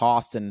bullet on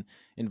cost and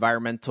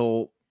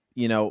environmental,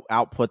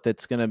 output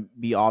that's going to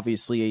be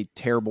obviously a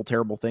terrible,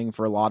 terrible thing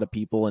for a lot of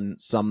people,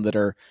 and some that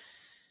are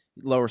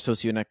lower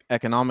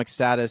socioeconomic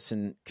status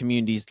and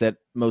communities that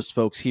most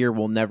folks here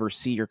will never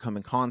see or come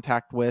in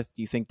contact with?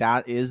 Do you think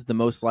that is the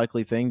most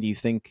likely thing? Do you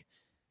think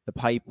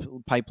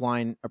the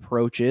pipeline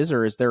approach is,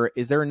 or is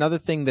there another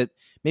thing that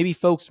maybe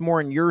folks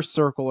more in your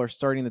circle are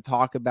starting to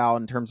talk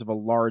about in terms of a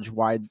large,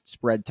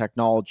 widespread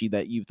technology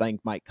that you think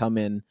might come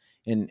in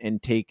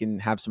and take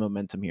and have some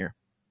momentum here?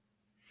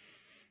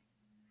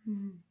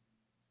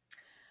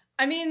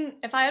 I mean,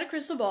 if I had a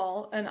crystal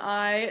ball and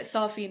I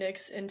saw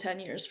Phoenix in 10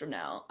 years from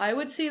now, I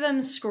would see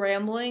them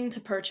scrambling to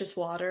purchase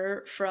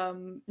water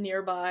from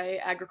nearby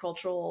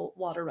agricultural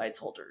water rights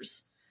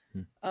holders.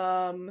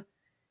 Um,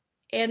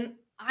 and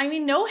I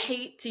mean, no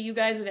hate to you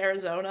guys in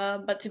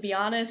Arizona, but to be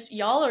honest,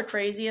 y'all are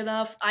crazy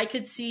enough. I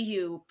could see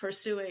you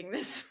pursuing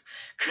this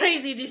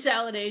crazy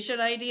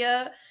desalination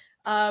idea.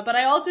 But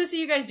I also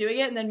see you guys doing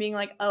it and then being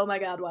like, oh my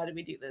God, why did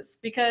we do this?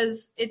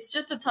 Because it's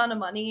just a ton of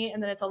money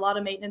and then it's a lot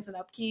of maintenance and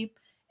upkeep.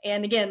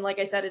 And again, like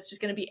I said, it's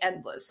just going to be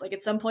endless. Like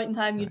at some point in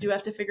time, you do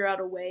have to figure out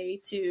a way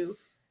to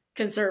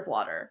conserve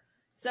water.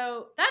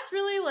 So that's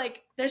really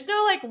like, there's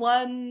no like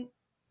one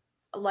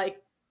like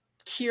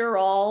cure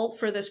all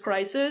for this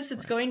crisis.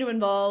 It's going to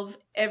involve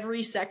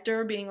every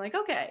sector being like,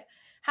 okay,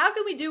 how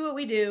can we do what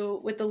we do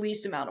with the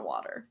least amount of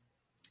water?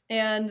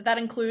 And that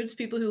includes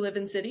people who live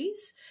in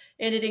cities,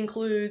 and it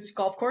includes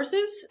golf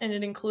courses, and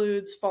it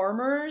includes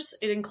farmers,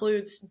 it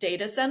includes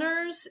data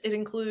centers, it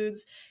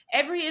includes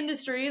every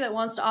industry that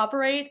wants to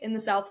operate in the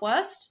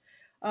Southwest.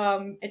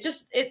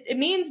 It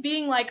means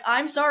being like,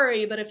 I'm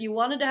sorry, but if you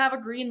wanted to have a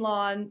green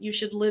lawn, you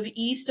should live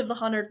east of the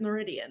 100th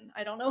meridian.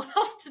 I don't know what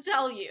else to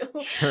tell you.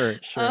 Sure.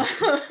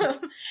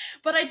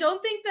 But I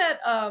don't think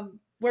that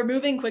we're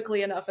moving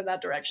quickly enough in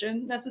that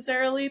direction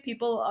necessarily.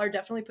 People are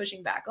definitely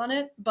pushing back on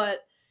it, but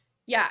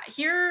yeah,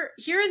 here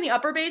in the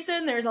Upper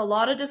Basin, there's a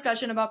lot of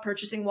discussion about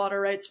purchasing water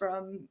rights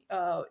from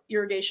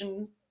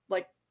irrigation,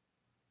 like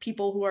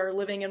people who are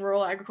living in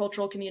rural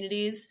agricultural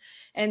communities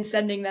and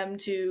sending them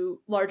to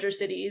larger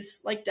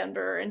cities like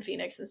Denver and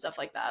Phoenix and stuff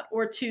like that,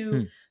 or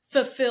to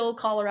fulfill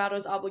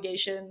Colorado's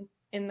obligation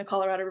in the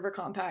Colorado River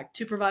Compact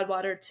to provide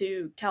water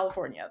to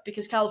California,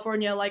 because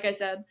California, like I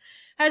said,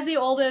 has the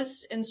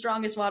oldest and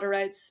strongest water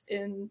rights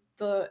and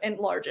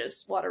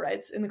largest water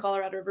rights in the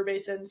Colorado River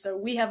Basin. So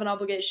we have an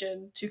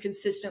obligation to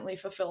consistently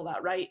fulfill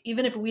that right,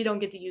 even if we don't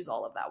get to use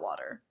all of that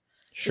water.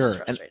 Sure. Which is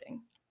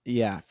frustrating.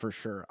 Yeah, for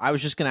sure. I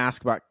was just going to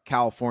ask about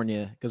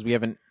California because we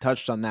haven't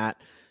touched on that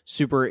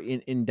super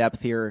in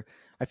depth here.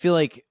 I feel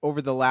like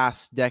over the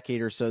last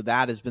decade or so,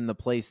 that has been the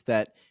place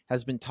that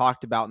has been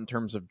talked about in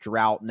terms of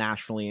drought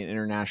nationally and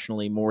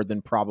internationally more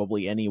than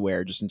probably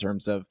anywhere, just in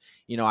terms of,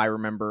 I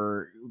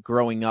remember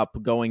growing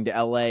up, going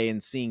to LA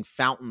and seeing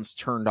fountains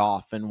turned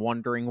off and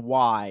wondering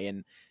why,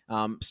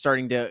 and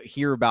starting to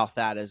hear about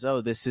that as, oh,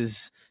 this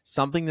is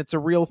something that's a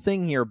real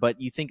thing here.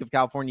 But you think of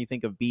California, you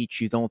think of beach,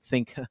 you don't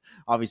think,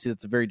 obviously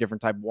that's a very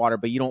different type of water,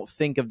 but you don't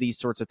think of these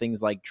sorts of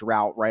things like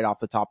drought right off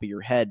the top of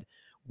your head.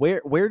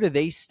 Where do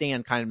they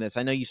stand kind of this?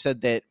 I know you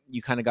said that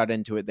you kind of got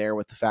into it there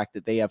with the fact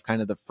that they have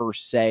kind of the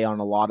first say on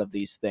a lot of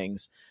these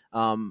things.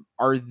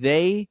 Are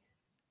they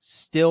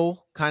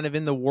still kind of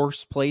in the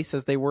worst place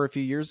as they were a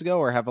few years ago,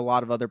 or have a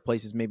lot of other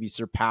places maybe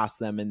surpassed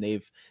them and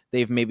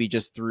they've maybe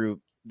just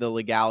through the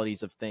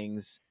legalities of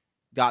things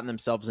gotten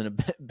themselves in a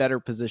better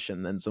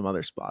position than some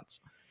other spots?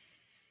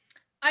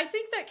 I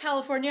think that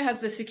California has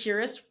the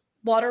securest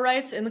water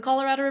rights in the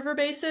Colorado River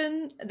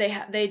Basin.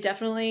 They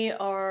definitely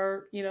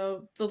are,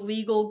 the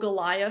legal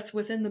Goliath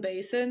within the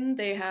basin.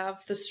 They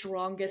have the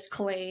strongest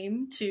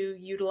claim to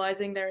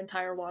utilizing their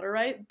entire water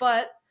right.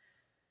 But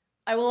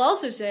I will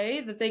also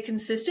say that they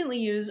consistently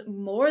use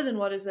more than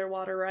what is their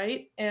water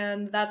right.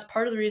 And that's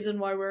part of the reason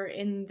why we're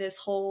in this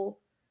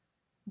whole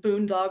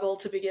boondoggle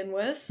to begin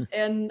with.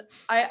 And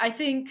I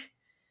think,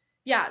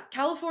 yeah,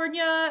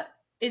 California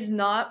is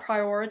not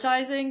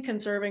prioritizing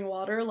conserving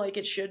water like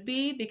it should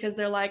be, because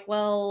they're like,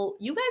 well,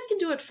 you guys can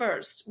do it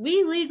first.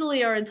 We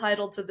legally are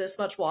entitled to this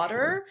much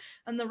water,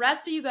 and the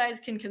rest of you guys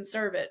can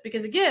conserve it.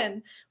 Because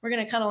again, we're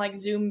going to kind of like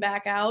zoom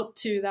back out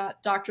to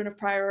that doctrine of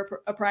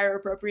prior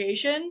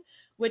appropriation,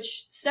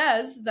 which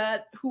says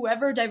that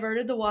whoever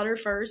diverted the water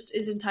first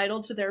is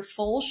entitled to their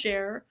full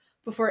share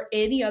before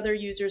any other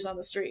users on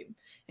the stream.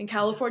 And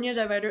California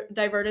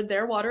diverted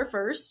their water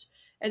first,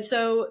 and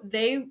so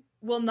they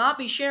will not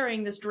be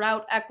sharing this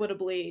drought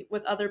equitably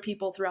with other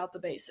people throughout the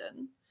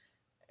basin,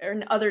 or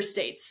in other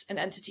states and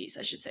entities,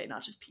 I should say,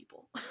 not just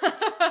people.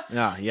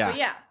 Yeah. But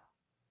yeah.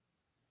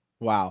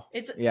 Wow.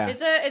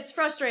 It's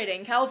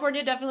frustrating.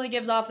 California definitely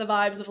gives off the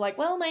vibes of like,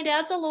 well, my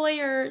dad's a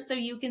lawyer, so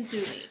you can sue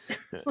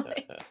me.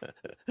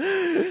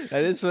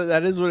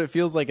 That is what it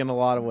feels like in a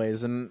lot of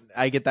ways, and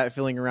I get that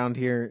feeling around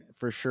here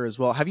for sure as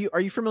well.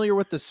 Are you familiar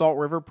with the Salt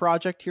River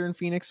project here in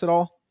Phoenix at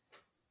all?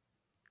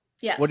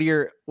 Yes. What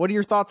are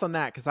your thoughts on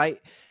that? Because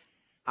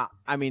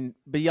I mean,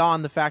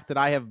 beyond the fact that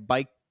I have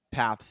bike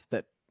paths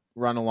that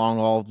run along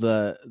all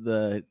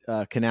the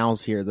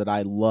canals here that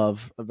I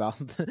love about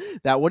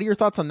that. What are your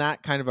thoughts on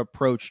that kind of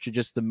approach to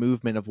just the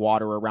movement of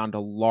water around a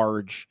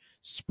large,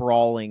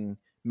 sprawling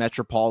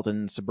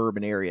metropolitan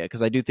suburban area,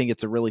 because I do think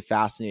it's a really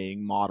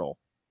fascinating model.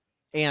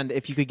 And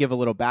if you could give a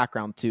little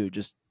background too,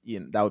 just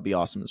that would be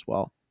awesome as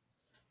well.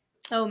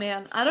 Oh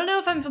man, I don't know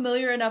if I'm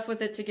familiar enough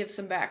with it to give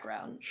some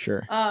background.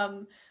 Sure.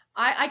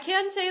 I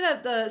can say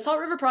that the Salt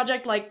River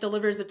Project like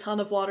delivers a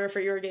ton of water for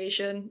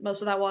irrigation.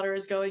 Most of that water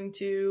is going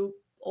to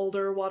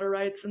older water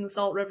rights in the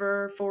Salt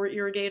River for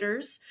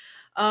irrigators.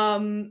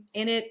 And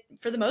it,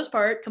 for the most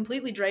part,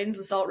 completely drains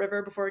the Salt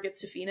River before it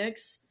gets to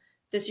Phoenix.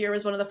 This year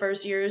was one of the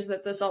first years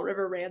that the Salt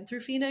River ran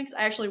through Phoenix.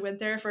 I actually went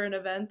there for an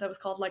event that was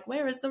called like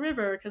 "Where is the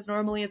River?" because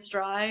normally it's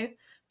dry,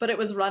 but it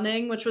was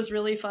running, which was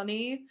really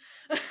funny.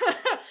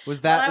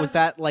 Was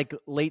that like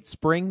late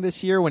spring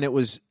this year when it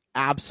was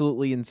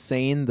absolutely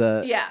insane?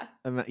 Yeah.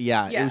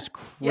 It was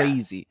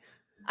crazy. Yeah.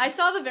 I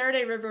saw the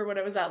Verde River when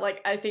it was at like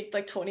I think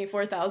like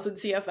 24,000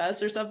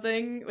 CFS or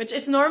something, which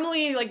is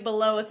normally like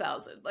below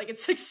 1,000. Like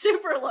it's like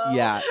super low.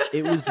 Yeah,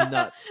 it was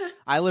nuts.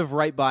 I live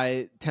right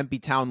by Tempe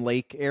Town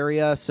Lake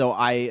area, so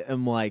I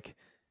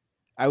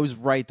was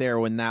right there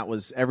when that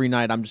was. Every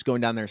night I'm just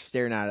going down there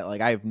staring at it.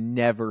 Like I've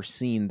never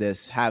seen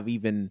this have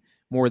even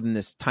more than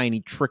this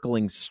tiny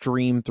trickling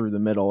stream through the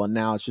middle, and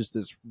now it's just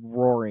this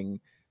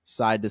roaring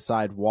side to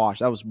side wash.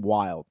 That was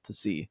wild to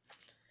see.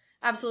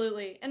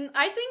 Absolutely. And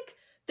I think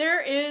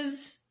there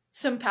is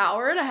some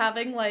power to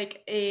having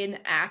like an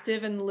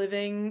active and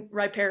living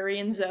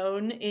riparian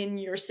zone in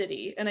your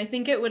city. And I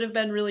think it would have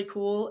been really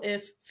cool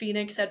if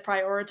Phoenix had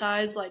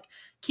prioritized like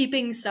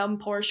keeping some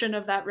portion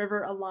of that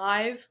river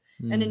alive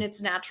and in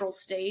its natural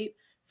state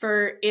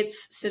for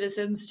its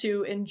citizens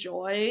to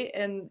enjoy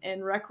and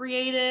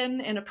recreate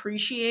in and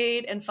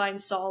appreciate and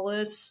find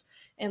solace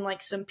and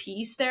like some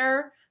peace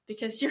there.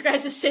 Because your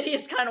guys' city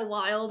is kind of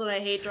wild and I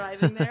hate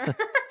driving there.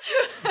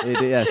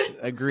 Yes,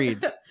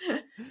 agreed.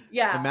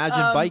 Yeah.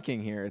 Imagine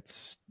biking here.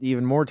 It's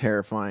even more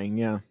terrifying.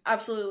 Yeah.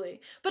 Absolutely.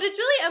 But it's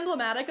really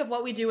emblematic of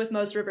what we do with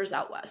most rivers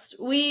out west.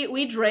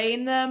 We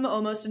drain them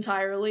almost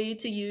entirely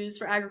to use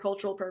for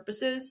agricultural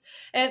purposes.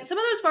 And some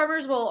of those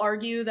farmers will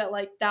argue that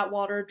like that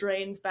water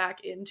drains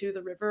back into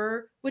the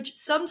river, which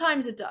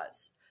sometimes it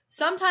does.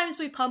 Sometimes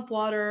we pump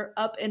water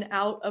up and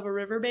out of a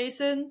river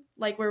basin,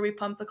 like where we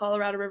pump the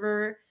Colorado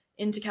River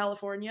into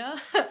California.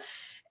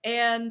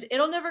 And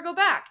it'll never go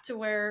back to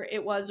where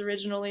it was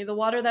originally. The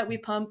water that we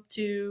pump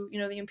to,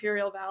 the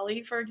Imperial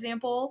Valley, for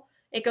example,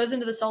 it goes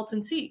into the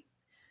Salton Sea.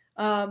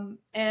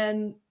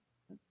 And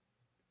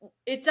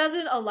it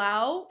doesn't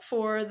allow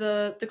for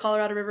the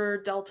Colorado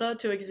River Delta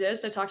to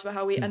exist. I talked about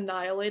how we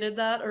annihilated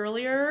that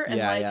earlier.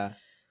 And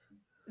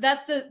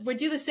we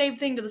do the same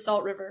thing to the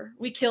Salt River.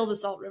 We kill the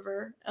Salt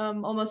River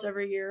almost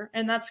every year.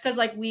 And that's because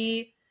like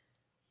we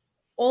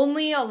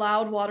only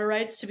allowed water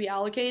rights to be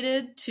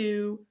allocated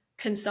to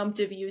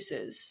consumptive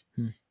uses.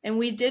 And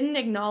we didn't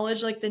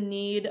acknowledge like the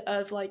need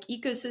of like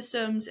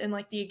ecosystems and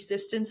like the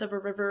existence of a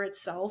river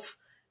itself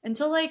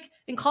until like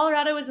in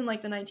Colorado it was in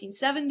like the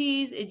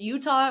 1970s. In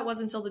Utah it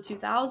wasn't until the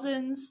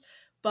 2000s.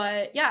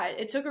 But yeah,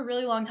 it took a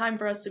really long time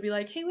for us to be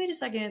like, hey, wait a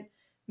second,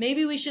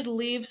 maybe we should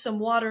leave some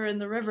water in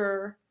the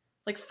river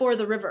like for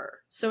the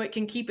river so it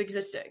can keep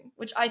existing,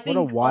 which I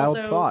think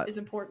also thought. Is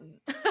important.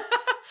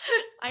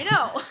 I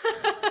know.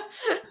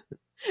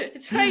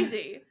 It's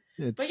crazy.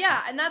 But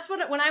yeah, and that's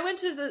what when I went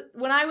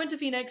to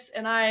Phoenix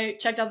and I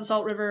checked out the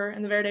Salt River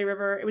and the Verde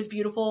River, it was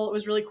beautiful. It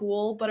was really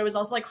cool, but it was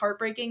also like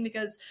heartbreaking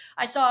because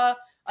I saw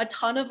a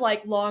ton of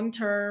like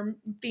long-term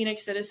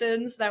Phoenix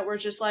citizens that were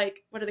just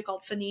like, what are they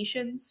called?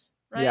 Phoenicians,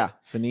 right? Yeah,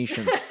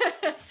 Phoenicians.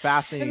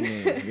 Fascinating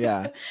name.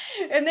 Yeah.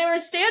 And they were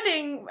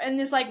standing in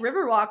this like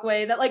river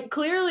walkway that like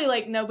clearly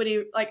like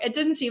nobody, like it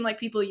didn't seem like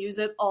people use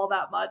it all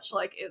that much.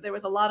 Like there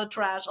was a lot of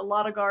trash, a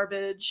lot of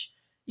garbage.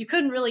 You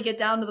couldn't really get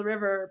down to the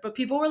river, but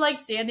people were like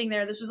standing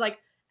there. This was like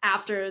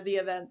after the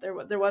event.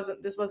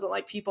 This wasn't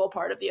like people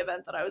part of the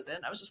event that I was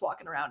in. I was just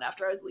walking around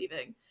after I was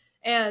leaving,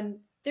 and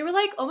they were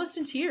like almost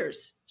in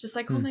tears, just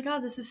like, oh my God,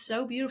 this is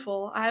so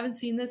beautiful. I haven't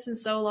seen this in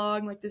so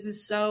long. Like this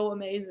is so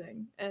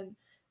amazing. And it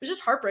was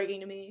just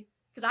heartbreaking to me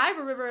because I have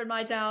a river in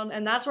my town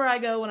and that's where I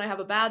go when I have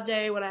a bad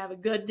day, when I have a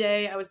good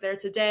day. I was there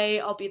today.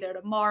 I'll be there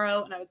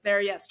tomorrow. And I was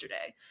there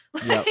yesterday.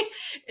 Yep.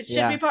 It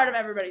should be part of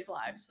everybody's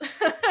lives.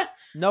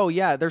 No,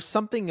 yeah. There's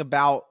something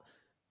about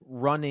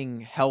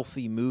running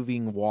healthy,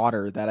 moving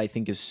water that I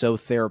think is so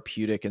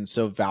therapeutic and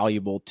so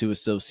valuable to a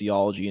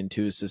sociology and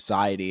to a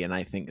society. And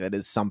I think that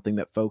is something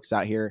that folks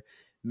out here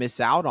miss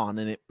out on.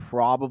 And it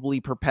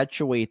probably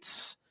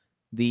perpetuates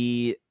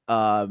the,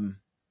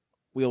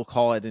 we'll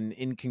call it an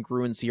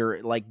incongruency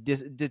or like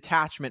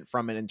detachment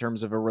from it in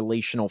terms of a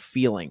relational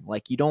feeling.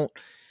 Like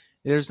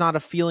there's not a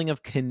feeling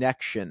of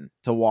connection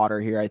to water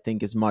here, I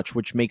think, as much,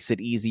 which makes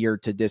it easier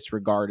to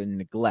disregard and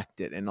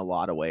neglect it in a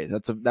lot of ways.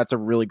 That's a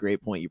really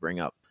great point you bring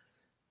up.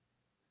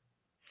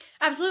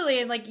 Absolutely.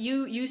 And like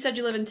you said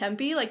you live in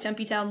Tempe, like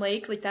Tempe Town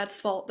Lake, like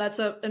that's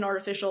an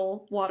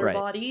artificial water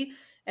body.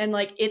 And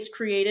like it's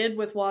created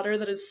with water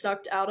that is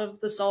sucked out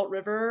of the Salt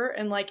River.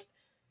 And like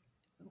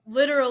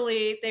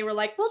literally they were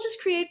like, we'll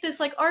just create this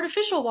like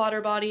artificial water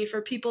body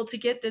for people to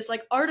get this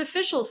like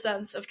artificial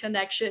sense of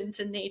connection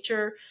to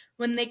nature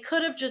when they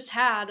could have just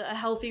had a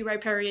healthy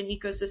riparian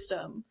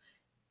ecosystem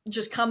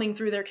just coming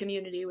through their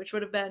community, which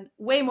would have been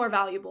way more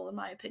valuable, in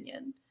my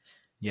opinion.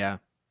 Yeah,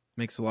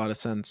 makes a lot of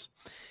sense.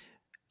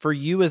 For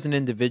you as an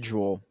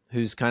individual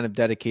who's kind of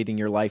dedicating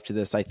your life to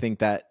this, I think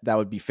that that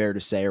would be fair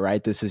to say,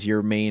 right? This is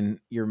your main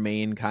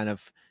kind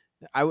of.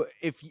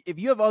 If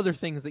you have other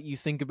things that you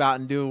think about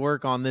and do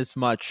work on this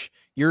much,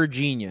 you're a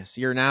genius.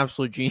 You're an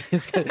absolute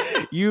genius.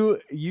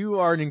 You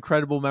are an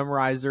incredible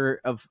memorizer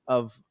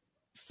of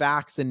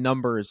facts and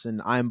numbers,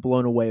 and I'm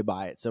blown away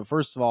by it. So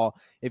first of all,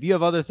 if you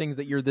have other things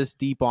that you're this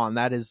deep on,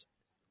 that is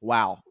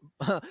wow.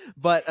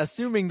 But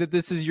assuming that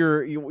this is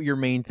your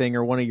main thing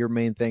or one of your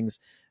main things,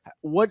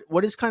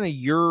 what is kind of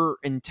your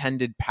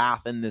intended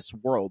path in this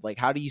world? Like,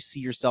 how do you see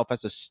yourself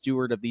as a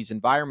steward of these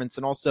environments,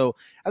 and also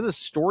as a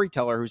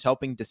storyteller who's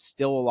helping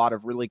distill a lot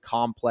of really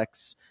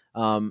complex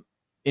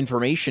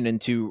information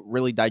into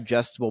really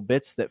digestible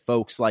bits that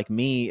folks like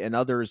me and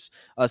others,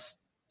 us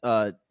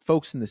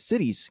folks in the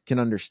cities, can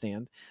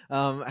understand?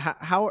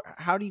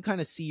 How do you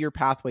kind of see your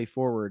pathway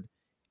forward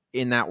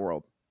in that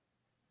world?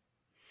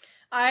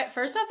 I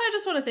first off, I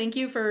just want to thank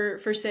you for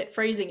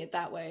phrasing it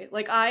that way.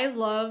 Like, I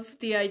love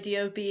the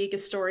idea of being a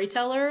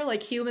storyteller.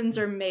 Like, humans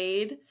are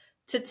made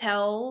to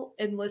tell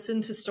and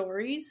listen to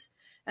stories,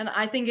 and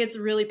I think it's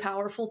a really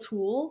powerful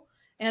tool.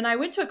 And I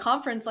went to a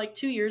conference like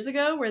 2 years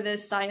ago where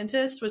this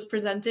scientist was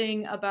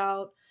presenting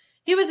about.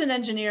 He was an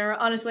engineer.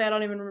 Honestly,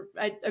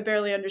 I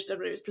barely understood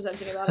what he was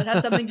presenting about. It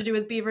had something to do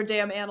with beaver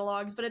dam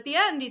analogs, but at the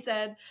end, he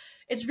said,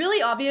 it's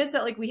really obvious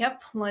that like we have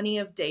plenty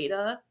of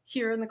data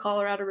here in the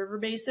Colorado River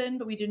Basin,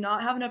 but we do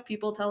not have enough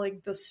people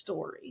telling the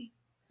story.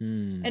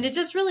 And it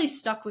just really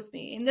stuck with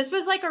me. And this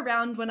was like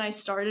around when I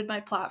started my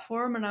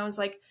platform, and I was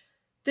like,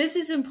 this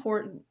is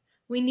important.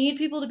 We need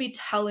people to be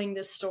telling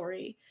this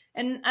story.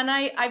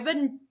 I've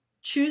been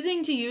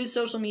choosing to use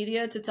social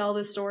media to tell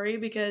this story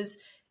because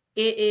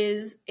it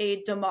is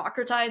a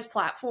democratized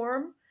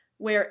platform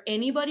where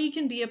anybody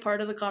can be a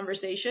part of the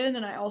conversation.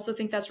 And I also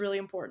think that's really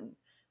important.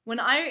 When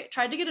I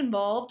tried to get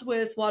involved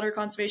with water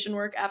conservation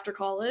work after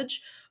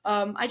college,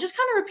 I just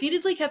kind of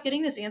repeatedly kept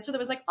getting this answer that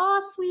was like,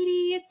 "Oh,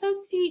 sweetie, it's so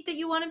sweet that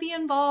you want to be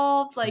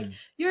involved. Like,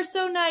 you're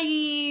so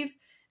naive."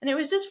 And it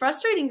was just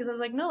frustrating because I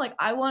was like, "No, like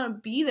I want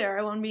to be there.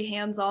 I want to be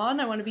hands-on.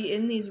 I want to be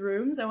in these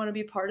rooms. I want to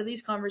be part of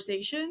these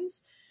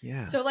conversations."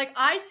 Yeah. So like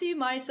I see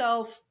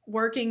myself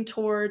working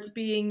towards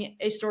being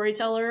a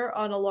storyteller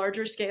on a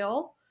larger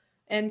scale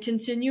and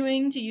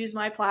continuing to use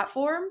my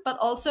platform, but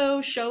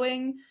also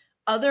showing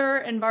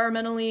other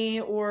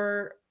environmentally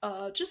or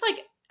just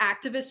like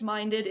activist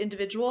minded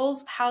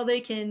individuals how they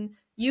can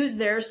use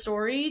their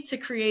story to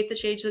create the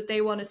change that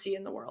they want to see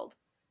in the world,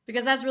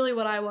 because that's really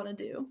what I want to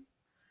do.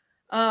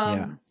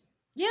 Yeah.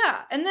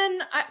 Yeah, and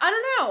then I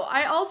don't know,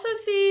 I also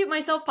see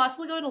myself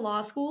possibly going to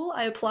law school.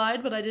 I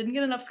applied but I didn't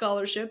get enough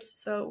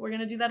scholarships, so we're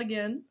gonna do that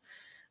again.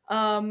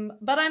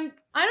 But I don't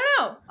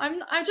know,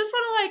 I just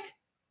want to like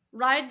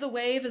ride the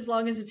wave as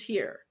long as it's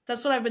here.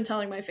 That's what I've been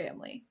telling my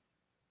family.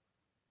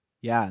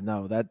 Yeah,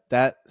 no,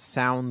 that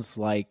sounds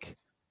like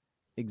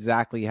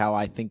exactly how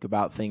I think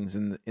about things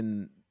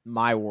in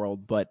my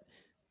world, but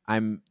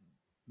I'm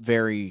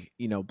very,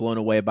 blown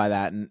away by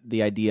that and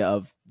the idea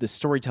of the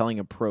storytelling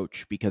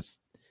approach, because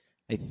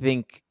I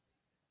think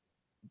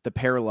the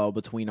parallel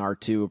between our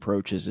two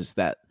approaches is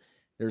that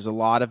there's a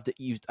lot of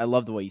I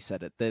love the way you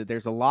said it.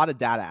 There's a lot of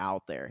data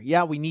out there.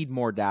 Yeah, we need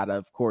more data,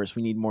 of course.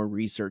 We need more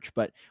research,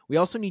 but we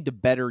also need to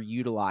better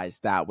utilize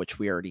that which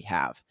we already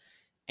have.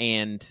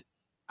 And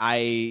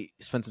I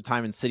spent some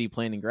time in city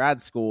planning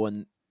grad school,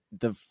 and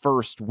the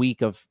first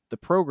week of the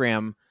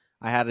program,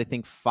 I had, I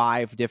think,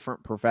 5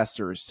 different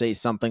professors say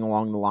something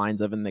along the lines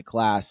of in the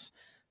class,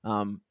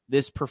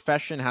 this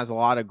profession has a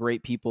lot of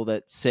great people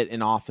that sit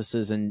in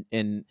offices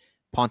and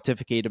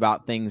pontificate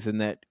about things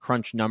and that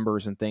crunch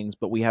numbers and things,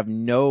 but we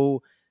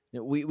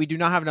do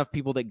not have enough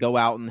people that go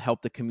out and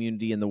help the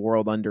community and the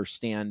world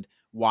understand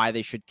why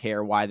they should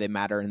care, why they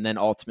matter, and then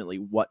ultimately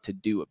what to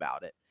do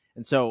about it.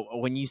 And so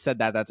when you said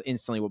that, that's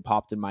instantly what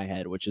popped in my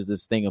head, which is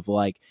this thing of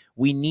like,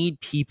 we need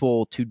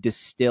people to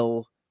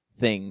distill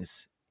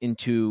things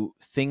into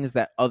things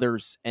that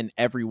others and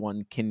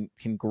everyone can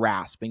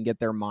grasp and get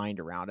their mind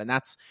around. And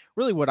that's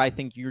really what I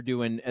think you're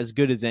doing as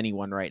good as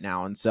anyone right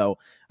now. And so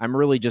I'm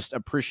really just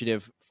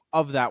appreciative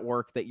of that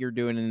work that you're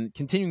doing and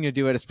continuing to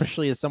do it,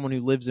 especially as someone who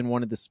lives in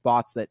one of the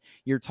spots that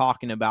you're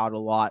talking about a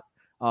lot,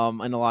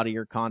 in a lot of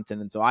your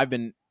content. And so I've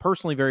been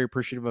personally very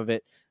appreciative of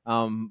it.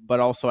 But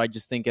also I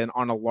just think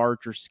on a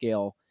larger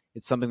scale,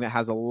 it's something that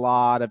has a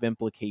lot of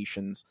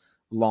implications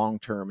long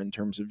term in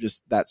terms of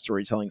just that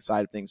storytelling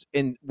side of things.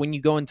 And when you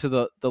go into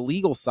the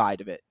legal side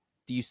of it,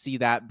 do you see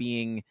that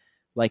being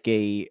like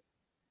a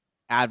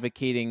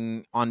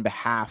advocating on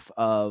behalf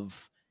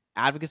of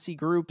advocacy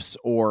groups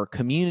or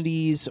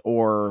communities,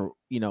 or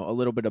a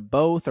little bit of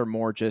both, or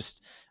more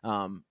just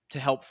to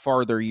help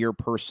further your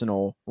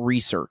personal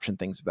research and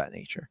things of that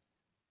nature?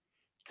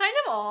 Kind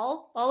of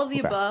all of the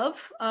Okay.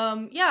 above.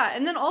 Yeah,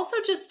 and then also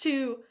just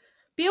to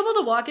be able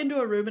to walk into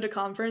a room at a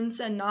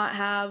conference and not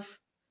have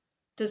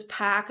this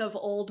pack of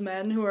old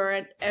men who are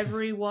at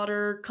every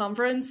water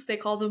conference. They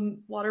call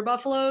them water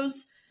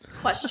buffaloes.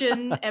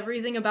 Question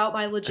everything about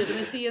my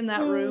legitimacy in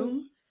that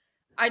room.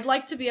 I'd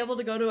like to be able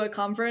to go to a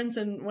conference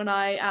and when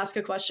I ask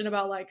a question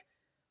about like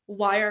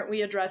why aren't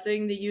we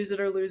addressing the use it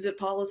or lose it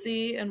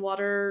policy and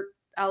water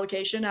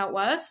allocation out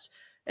west,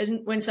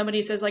 and when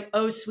somebody says like,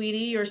 oh sweetie,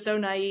 you're so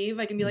naive,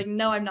 I can be like,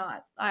 no, I'm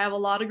not. I have a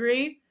law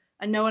degree.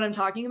 I know what I'm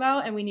talking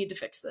about and we need to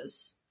fix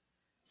this.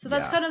 So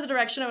that's kind of the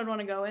direction I would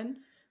want to go in.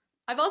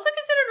 I've also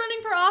considered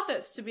running for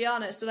office, to be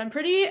honest, and I'm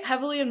pretty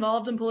heavily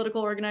involved in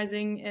political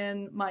organizing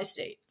in my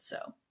state. So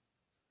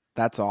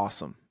that's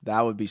awesome.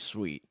 That would be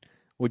sweet.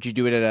 Would you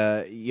do it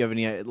at you have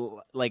any,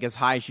 like as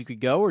high as you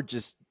could go, or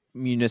just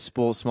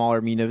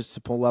smaller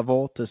municipal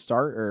level to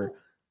start? Or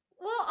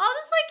well, I'll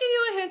just like give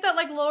you a hint that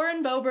like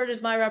Lauren Boebert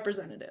is my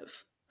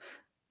representative.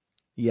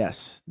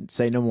 Yes,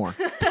 say no more.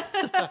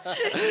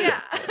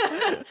 Yeah.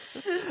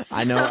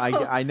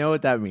 I know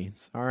what that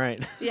means. All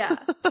right. Yeah.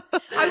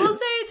 I will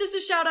say, just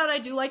a shout out, I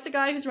do like the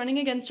guy who's running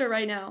against her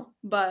right now,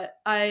 but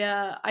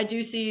I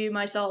do see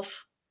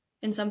myself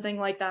in something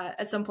like that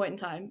at some point in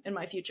time in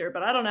my future,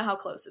 but I don't know how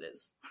close it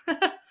is.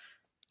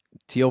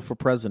 Teal for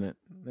president.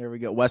 There we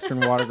go. Western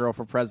Water Girl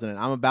for president.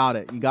 I'm about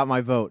it. You got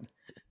my vote.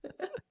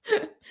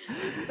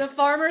 The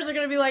farmers are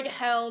going to be like,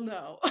 hell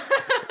no.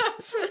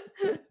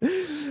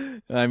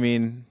 I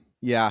mean,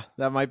 yeah,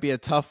 that might be a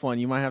tough one.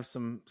 You might have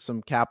some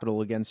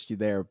capital against you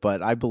there,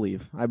 but I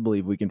believe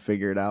we can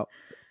figure it out.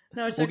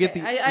 No, it's okay.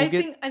 I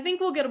think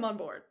we'll get them on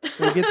board.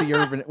 We'll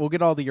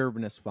get all the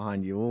urbanists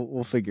behind you.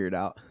 We'll figure it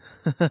out.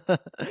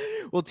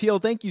 Well, Teal,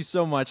 thank you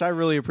so much. I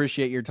really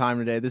appreciate your time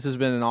today. This has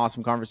been an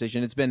awesome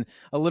conversation. It's been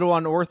a little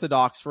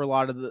unorthodox for a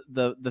lot of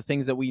the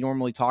things that we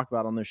normally talk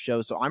about on this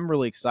show. So I'm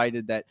really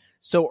excited that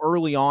so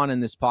early on in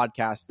this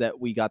podcast that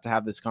we got to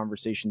have this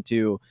conversation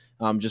too.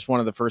 Just one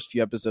of the first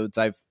few episodes.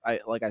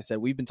 Like I said,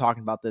 we've been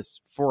talking about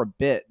this for a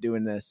bit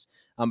doing this,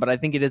 but I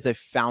think it is a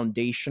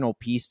foundational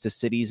piece to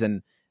cities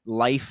and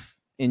life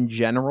in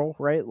general,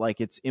 right?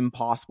 Like it's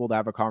impossible to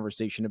have a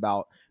conversation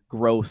about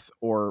growth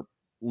or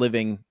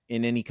living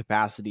in any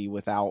capacity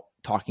without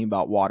talking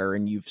about water.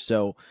 And you've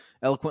so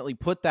eloquently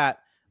put that.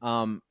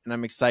 And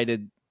I'm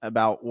excited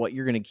about what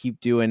you're going to keep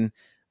doing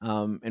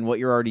and what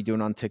you're already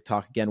doing on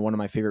TikTok. Again, one of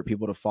my favorite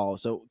people to follow.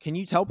 So can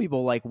you tell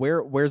people like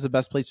where's the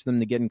best place for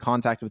them to get in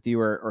contact with you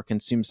or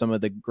consume some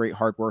of the great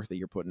hard work that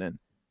you're putting in?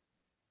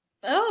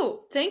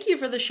 Oh, thank you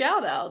for the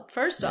shout out.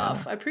 First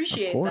off, I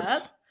appreciate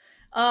that.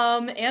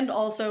 And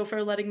also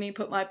for letting me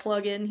put my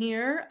plug in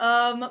here.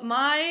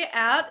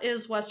 My @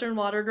 is Western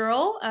Water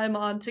Girl. I'm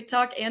on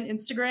TikTok and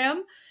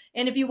Instagram.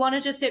 And if you want to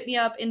just hit me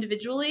up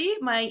individually,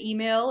 my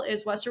email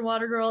is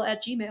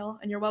westernwatergirl@gmail.com.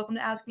 And you're welcome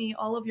to ask me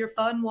all of your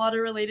fun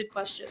water related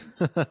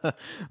questions.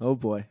 Oh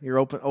boy, you're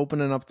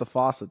opening up the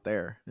faucet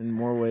there in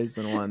more ways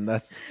than one.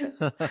 That's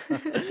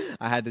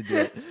I had to do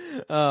it.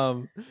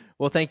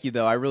 Well, thank you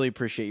though. I really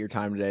appreciate your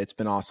time today. It's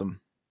been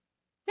awesome.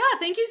 Yeah,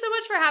 thank you so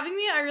much for having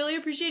me. I really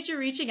appreciate you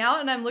reaching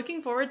out, and I'm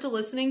looking forward to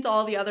listening to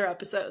all the other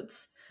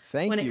episodes.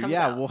 Thank you.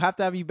 Yeah, we'll have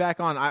to have you back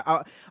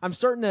on. I'm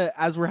starting to,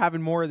 as we're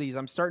having more of these,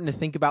 I'm starting to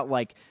think about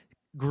like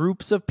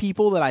groups of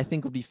people that I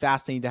think would be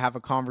fascinating to have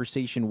a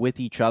conversation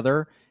with each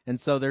other. And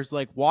so there's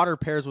like water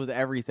pairs with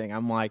everything.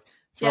 I'm like,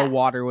 throw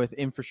water with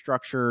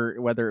infrastructure,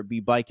 whether it be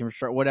bike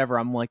infrastructure, whatever.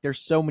 I'm like,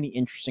 there's so many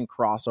interesting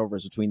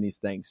crossovers between these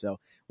things. So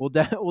we'll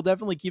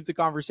definitely keep the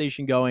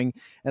conversation going,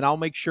 and I'll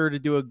make sure to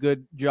do a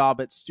good job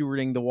at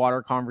stewarding the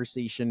water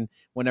conversation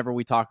whenever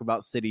we talk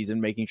about cities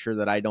and making sure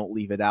that I don't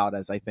leave it out,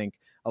 as I think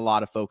a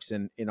lot of folks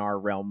in our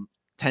realm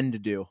tend to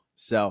do.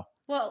 So,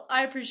 well,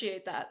 I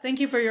appreciate that. Thank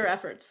you for your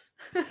efforts.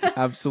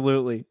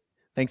 Absolutely.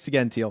 Thanks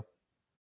again, Teal.